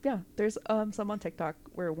 Yeah, there's some on TikTok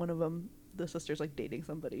where one of them, the sister's like dating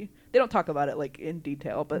somebody. They don't talk about it like in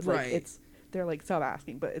detail, but like Right. they're like stop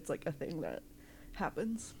asking, but it's like a thing that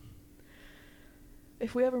happens.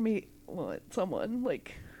 If we ever meet someone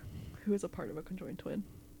like who is a part of a conjoined twin,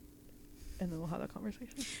 and then we'll have that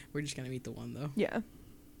conversation. We're just gonna meet the one though. Yeah.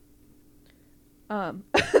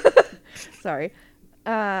 Sorry.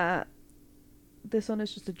 This one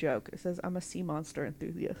is just a joke. It says, I'm a sea monster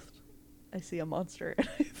enthusiast. I see a monster and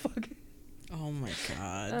I fuck it. Oh my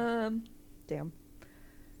god. Damn.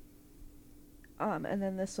 And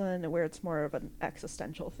then this one where it's more of an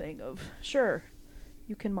existential thing of, sure,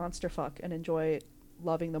 you can monster fuck and enjoy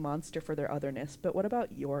loving the monster for their otherness, but what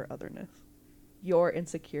about your otherness? Your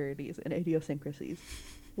insecurities and idiosyncrasies?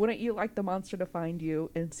 Wouldn't you like the monster to find you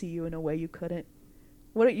and see you in a way you couldn't?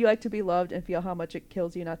 Wouldn't you like to be loved and feel how much it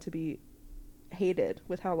kills you not to be hated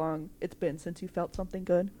with how long it's been since you felt something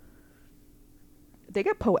good? They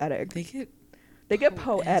get poetic. They get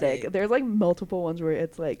poetic. There's like multiple ones where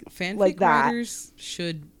it's like fanfic like that. writers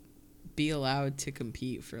should be allowed to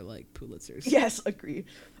compete for like Pulitzers. Yes, agree.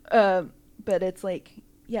 But it's like,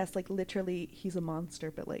 yes, like literally he's a monster,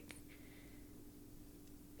 but like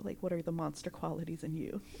what are the monster qualities in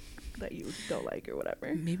you that you don't like or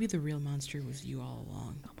whatever? Maybe the real monster was you all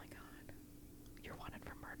along. Oh my god. You're wanted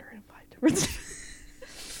for murder in 5 different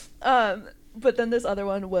but then this other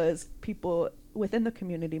one was people within the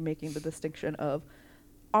community making the distinction of,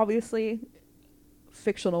 obviously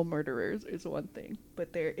fictional murderers is one thing,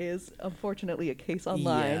 but there is unfortunately a case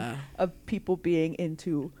online Yeah. of people being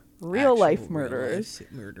into real life murderers,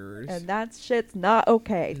 Murderers. and that shit's not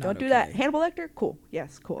okay. Not Don't do that. okay. Hannibal Lecter, cool.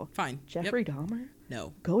 Yes, cool. Fine. Jeffrey Dahmer,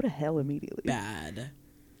 No. go to hell immediately. Bad.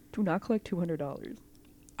 Do not collect $200.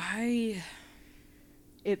 I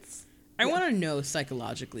Yeah. want to know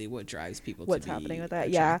psychologically what drives people What's to be happening with that.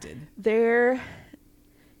 attracted. So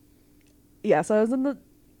I was in the,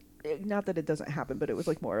 not that it doesn't happen, but it was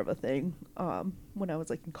like more of a thing when I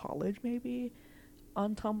was like in college, maybe,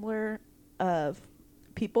 on Tumblr, of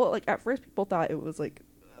people, like at first people thought it was like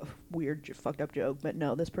a weird fucked up joke, but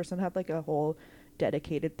no, this person had like a whole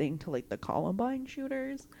dedicated thing to like the Columbine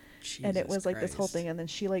shooters, and it Jesus was like this whole Christ. thing, and then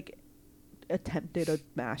she like attempted a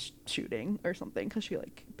mass shooting or something because she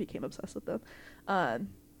like became obsessed with them, and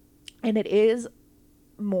it is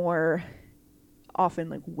more often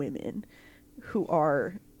like women who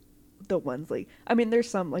are the ones like, I mean, there's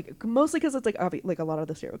some like, mostly because it's like like a lot of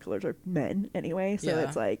the serial killers are men anyway, so Yeah.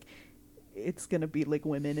 it's like it's gonna be like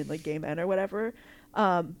women and like gay men or whatever.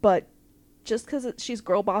 But just because she's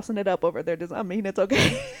girl bossing it up over there does not mean it's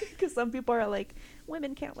okay. Because some people are like,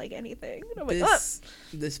 women can't like anything. And I'm like,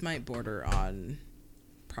 this might border on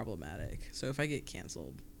problematic. So if I get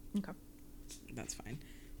canceled, okay, that's fine.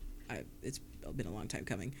 It's been a long time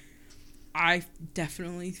coming. I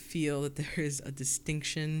definitely feel that there is a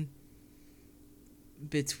distinction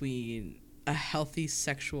between a healthy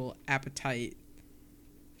sexual appetite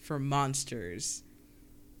for monsters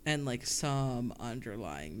and like some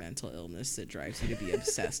underlying mental illness that drives you to be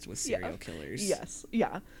obsessed with serial killers. Yes,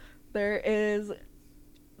 yeah, there is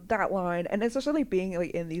that line, and especially being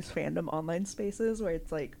like in these fandom online spaces where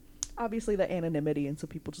it's like obviously the anonymity, and so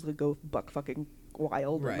people just like go buck fucking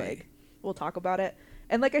wild, Right. and like we'll talk about it.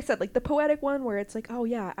 And like I said, like the poetic one where it's like, oh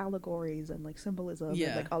yeah, allegories and like symbolism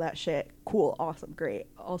and like all that shit, cool, awesome, great.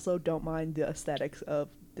 Also don't mind the aesthetics of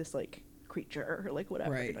this like creature or like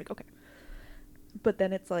whatever. Right. You're like, okay. But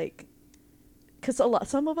then it's like, because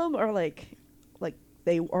some of them are like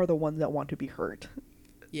they are the ones that want to be hurt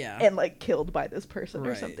Yeah. and like killed by this person or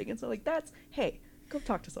Right. something. And so like that's, hey, go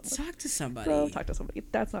talk to someone. Talk to somebody. Go talk to somebody.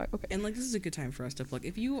 That's not okay. And like this is a good time for us to plug.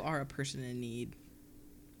 If you are a person in need,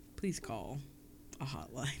 please call a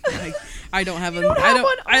hotline. Like I don't have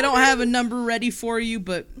I don't have a number ready for you,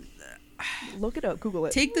 but Look it up, Google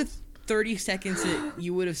it. take the 30 seconds that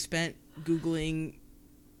you would have spent Googling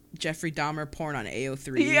Jeffrey Dahmer porn on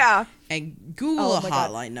AO3 Yeah. and Google a my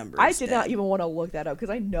God. hotline number. I instead. did not even want to look that up because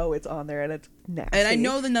I know it's on there and it's nasty. And I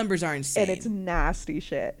know the numbers are insane. And it's nasty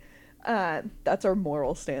shit. That's our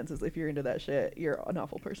moral stance, is if you're into that shit, you're an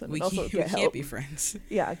awful person. we And also get help. can't be friends.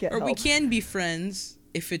 Yeah, get Or help. we can be friends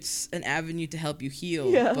if it's an avenue to help you heal.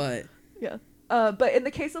 Yeah. But Yeah. But in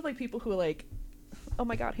the case of like people who like, oh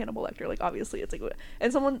my god, Hannibal Lecter, like obviously it's like,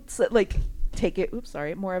 and someone said like take it, oops,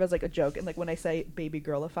 sorry, more of as like a joke, and like when I say baby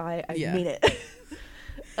girlify, I mean it.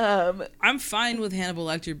 I'm fine with Hannibal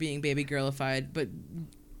Lecter being baby girlified, but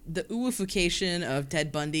the ooification of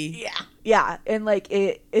Ted Bundy. Yeah, and like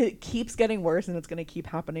it keeps getting worse, and it's gonna keep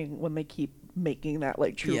happening when they keep making that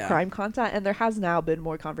like true crime content. And there has now been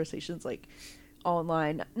more conversations like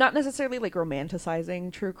online, not necessarily like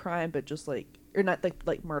romanticizing true crime, but just like, or not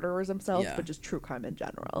like murderers themselves, but just true crime in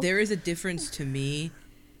general. There is a difference to me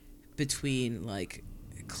between like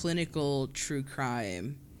clinical true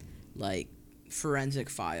crime, like Forensic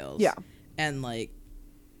Files, and like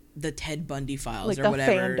the Ted Bundy files, like or the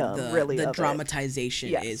whatever fandom, really, the of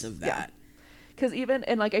dramatization it. is of that. Because even,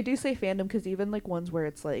 and like I do say fandom because even like ones where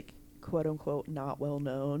it's like quote unquote not well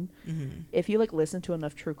known, if you like listen to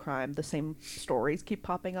enough true crime, the same stories keep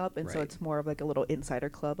popping up, and so it's more of like a little insider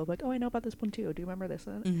club of like, oh, I know about this one too, do you remember this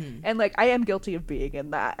one? And like I am guilty of being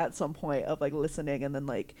in that at some point, of like listening, and then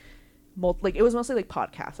like like it was mostly like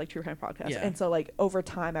podcasts, like true crime podcasts, and so like over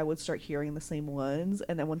time I would start hearing the same ones,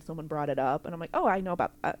 and then when someone brought it up and I'm like, oh, I know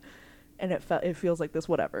about that, and it feels like this,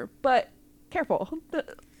 whatever. But careful,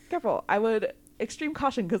 I would extreme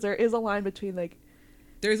caution, because there is a line between like,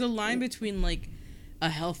 there's a line between like a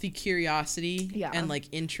healthy curiosity and like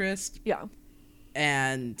interest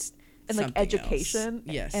and like education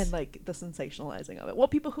else. and like the sensationalizing of it. Well,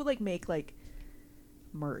 people who like make like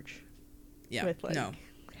merch with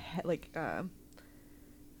like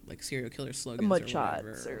like serial killer slogans mud or shots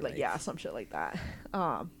whatever, or like some shit like that.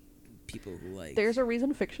 People who like, there's a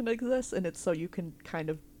reason fiction exists, and it's so you can kind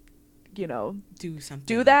of, you know,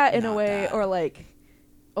 do that in a way, or like,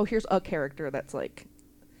 oh, here's a character that's like,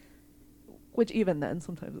 which even then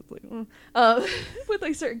sometimes it's like with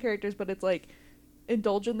like certain characters, but it's like,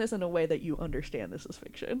 indulge in this in a way that you understand this is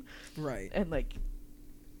fiction, right? And like,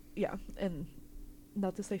 and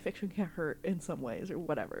not to say fiction can't hurt in some ways or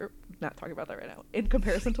whatever, not talking about that right now in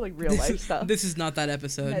comparison to like real life stuff. This is not that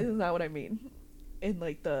episode. That is not what I mean in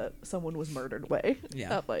like the someone was murdered way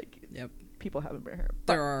of like people haven't been hurt,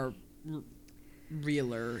 there are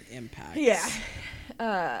realer impacts.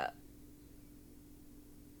 But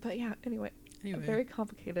yeah, anyway. Very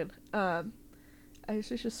complicated. I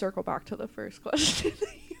should circle back to the first question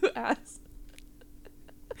that you asked.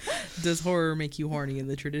 Does horror make you horny in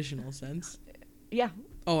the traditional sense? Yeah.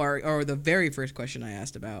 Oh, or the very first question I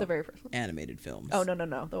asked about. The very first one. Animated films. Oh, no.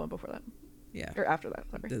 The one before that. Yeah. Or after that,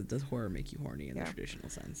 sorry. Does horror make you horny in the traditional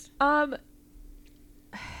sense? I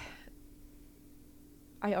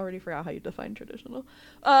already forgot how you define traditional.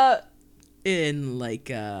 In like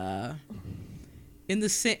in the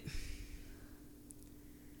same,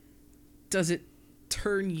 does it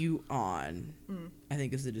turn you on? I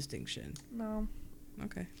think is the distinction. No.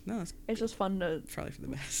 Okay. No, it's just fun to. Probably for the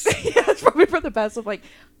best. Yeah, it's probably for the best of like,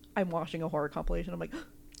 I'm watching a horror compilation. I'm like,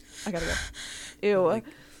 I gotta go. Ew. Like,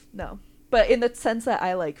 no. But in the sense that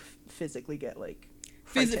I like physically get like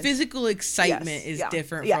frightened. physical excitement Yes, is yeah,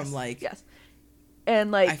 different yes, from like yes.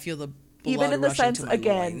 And like I feel the blood even in the rush sense into my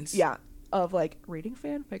again, loins. yeah, of like reading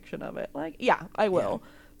fan fiction of it. Like, yeah, I will.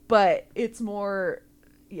 But it's more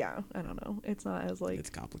yeah, I don't know. It's not as like It's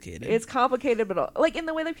complicated. it's complicated, but like in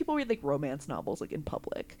the way that people read like romance novels like in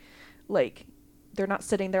public. Like they're not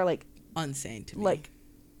sitting there like insane to me.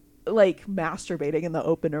 like masturbating in the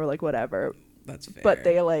open or like whatever. That's fair. But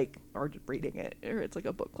they like are just reading it, or it's like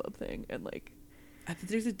a book club thing, and like I think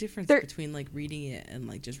there's a difference between like reading it and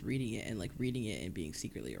like just reading it and like reading it and being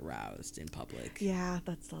secretly aroused in public. yeah,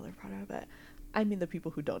 that's the other part of it. I mean, the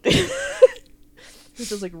people who don't do who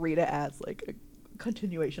just like read it as like a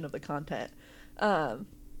continuation of the content.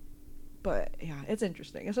 But yeah, it's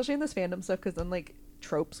interesting, especially in this fandom stuff, because then like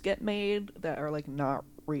tropes get made that are like not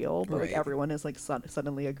real, but like Right. everyone is like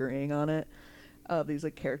suddenly agreeing on it. These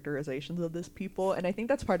like characterizations of this people, and I think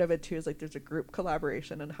that's part of it too, is like there's a group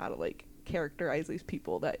collaboration on how to like characterize these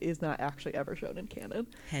people that is not actually ever shown in canon.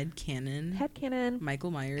 Headcanon.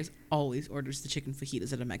 Michael Myers always orders the chicken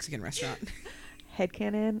fajitas at a Mexican restaurant.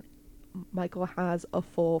 Headcanon. Michael has a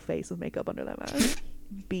full face of makeup under that mask.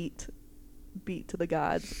 beat to the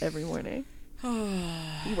gods every morning.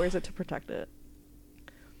 He wears it to protect it.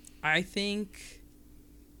 I think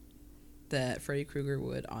that Freddy Krueger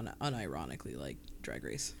would unironically like Drag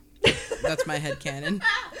Race. That's my headcanon.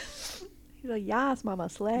 He's like, yes, mama,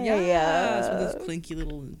 slay. Yes, with his clinky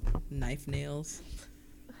little knife nails.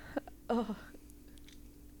 Oh.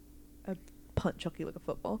 I'd punch Chucky like a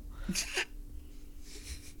football.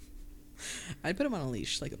 I'd put him on a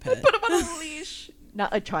leash like a pet. Put him on a leash.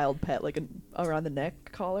 Not a child pet, like around the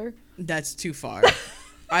neck collar. That's too far.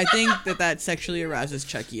 I think that sexually arouses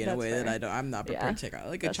Chucky in a That's way fair. that I'm not prepared to take out.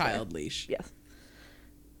 Like a That's child fair. leash. Yes.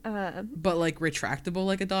 But like retractable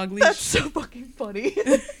like a dog leash. That's so fucking funny.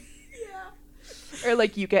 Yeah. Or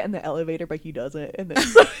like you get in the elevator but he doesn't, and then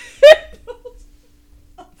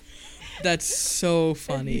That's so and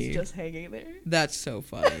funny. he's just hanging there. That's so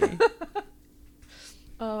funny.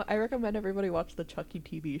 I recommend everybody watch the Chucky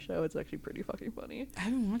TV show. It's actually pretty fucking funny. I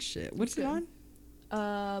haven't watched it. What's it on?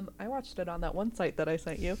 I watched it on that one site that I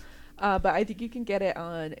sent you. But I think you can get it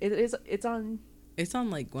on it's on It's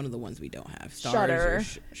on like one of the ones we don't have. Stars Shudder. or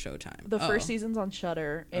Showtime. the first season's on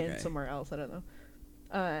Shudder and Okay. somewhere else, I don't know.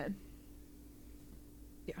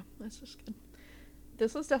 Yeah, that's just good.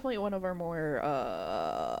 This was definitely one of our more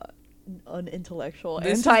unintellectual,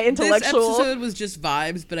 anti-intellectual. This episode was just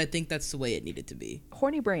vibes, but I think that's the way it needed to be.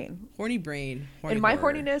 Horny brain. Horny brain. Horny And my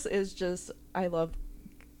horror. horniness is just, I love,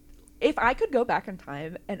 if I could go back in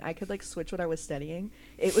time and I could like switch what I was studying,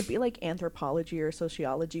 it would be like anthropology or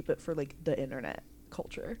sociology, but for like the internet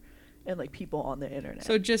culture and like people on the internet.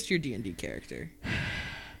 So just your D&D character.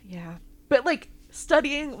 Yeah. But like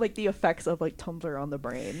studying like the effects of like Tumblr on the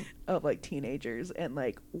brain of like teenagers and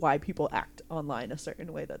like why people act online a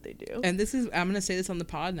certain way that they do. And this is, I'm going to say this on the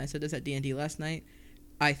pod, and I said this at D&D last night.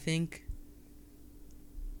 I think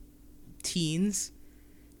teens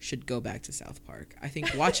should go back to South Park. I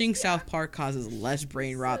think watching South Park causes less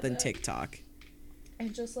brain rot than TikTok.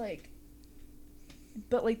 And just like,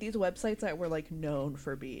 but like these websites that were like known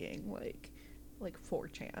for being like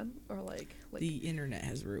 4chan or like The internet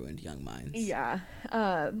has ruined young minds. yeah.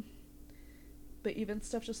 But even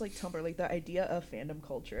stuff just like Tumblr, like the idea of fandom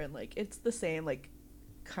culture, and like it's the same like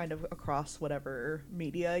kind of across whatever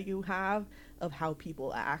media you have of how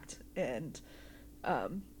people act, and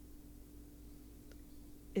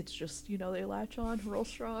it's just, you know, they latch on real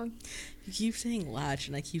strong. You keep saying latch,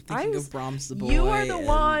 and I keep thinking of Brahms the Boy. You are the and-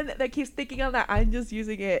 one that keeps thinking of that. I'm just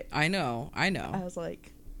using it. I know. I was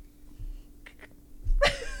like,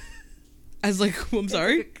 I was like, I'm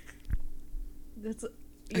sorry? It's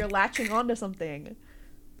you're latching onto something.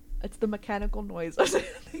 It's the mechanical noise of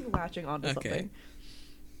something latching onto Okay. something.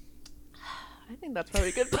 I think that's probably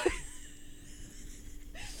a good place.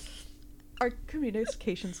 Our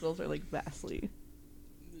communication skills are like vastly.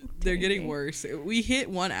 They're getting worse. We hit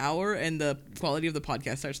 1 hour, and the quality of the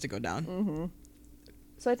podcast starts to go down. Mm-hmm.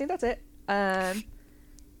 So I think that's it.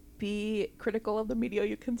 Be critical of the media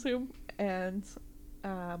you consume, and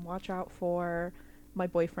watch out for my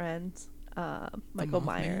boyfriend, Michael Mothman?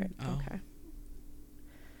 Meyer. Oh. Okay.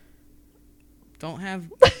 Don't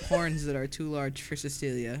have horns that are too large for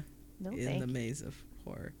Cecilia No, in thank the you. maze of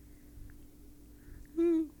horror.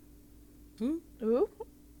 Ooh. Ooh. Ooh.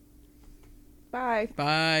 Bye.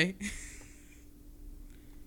 Bye.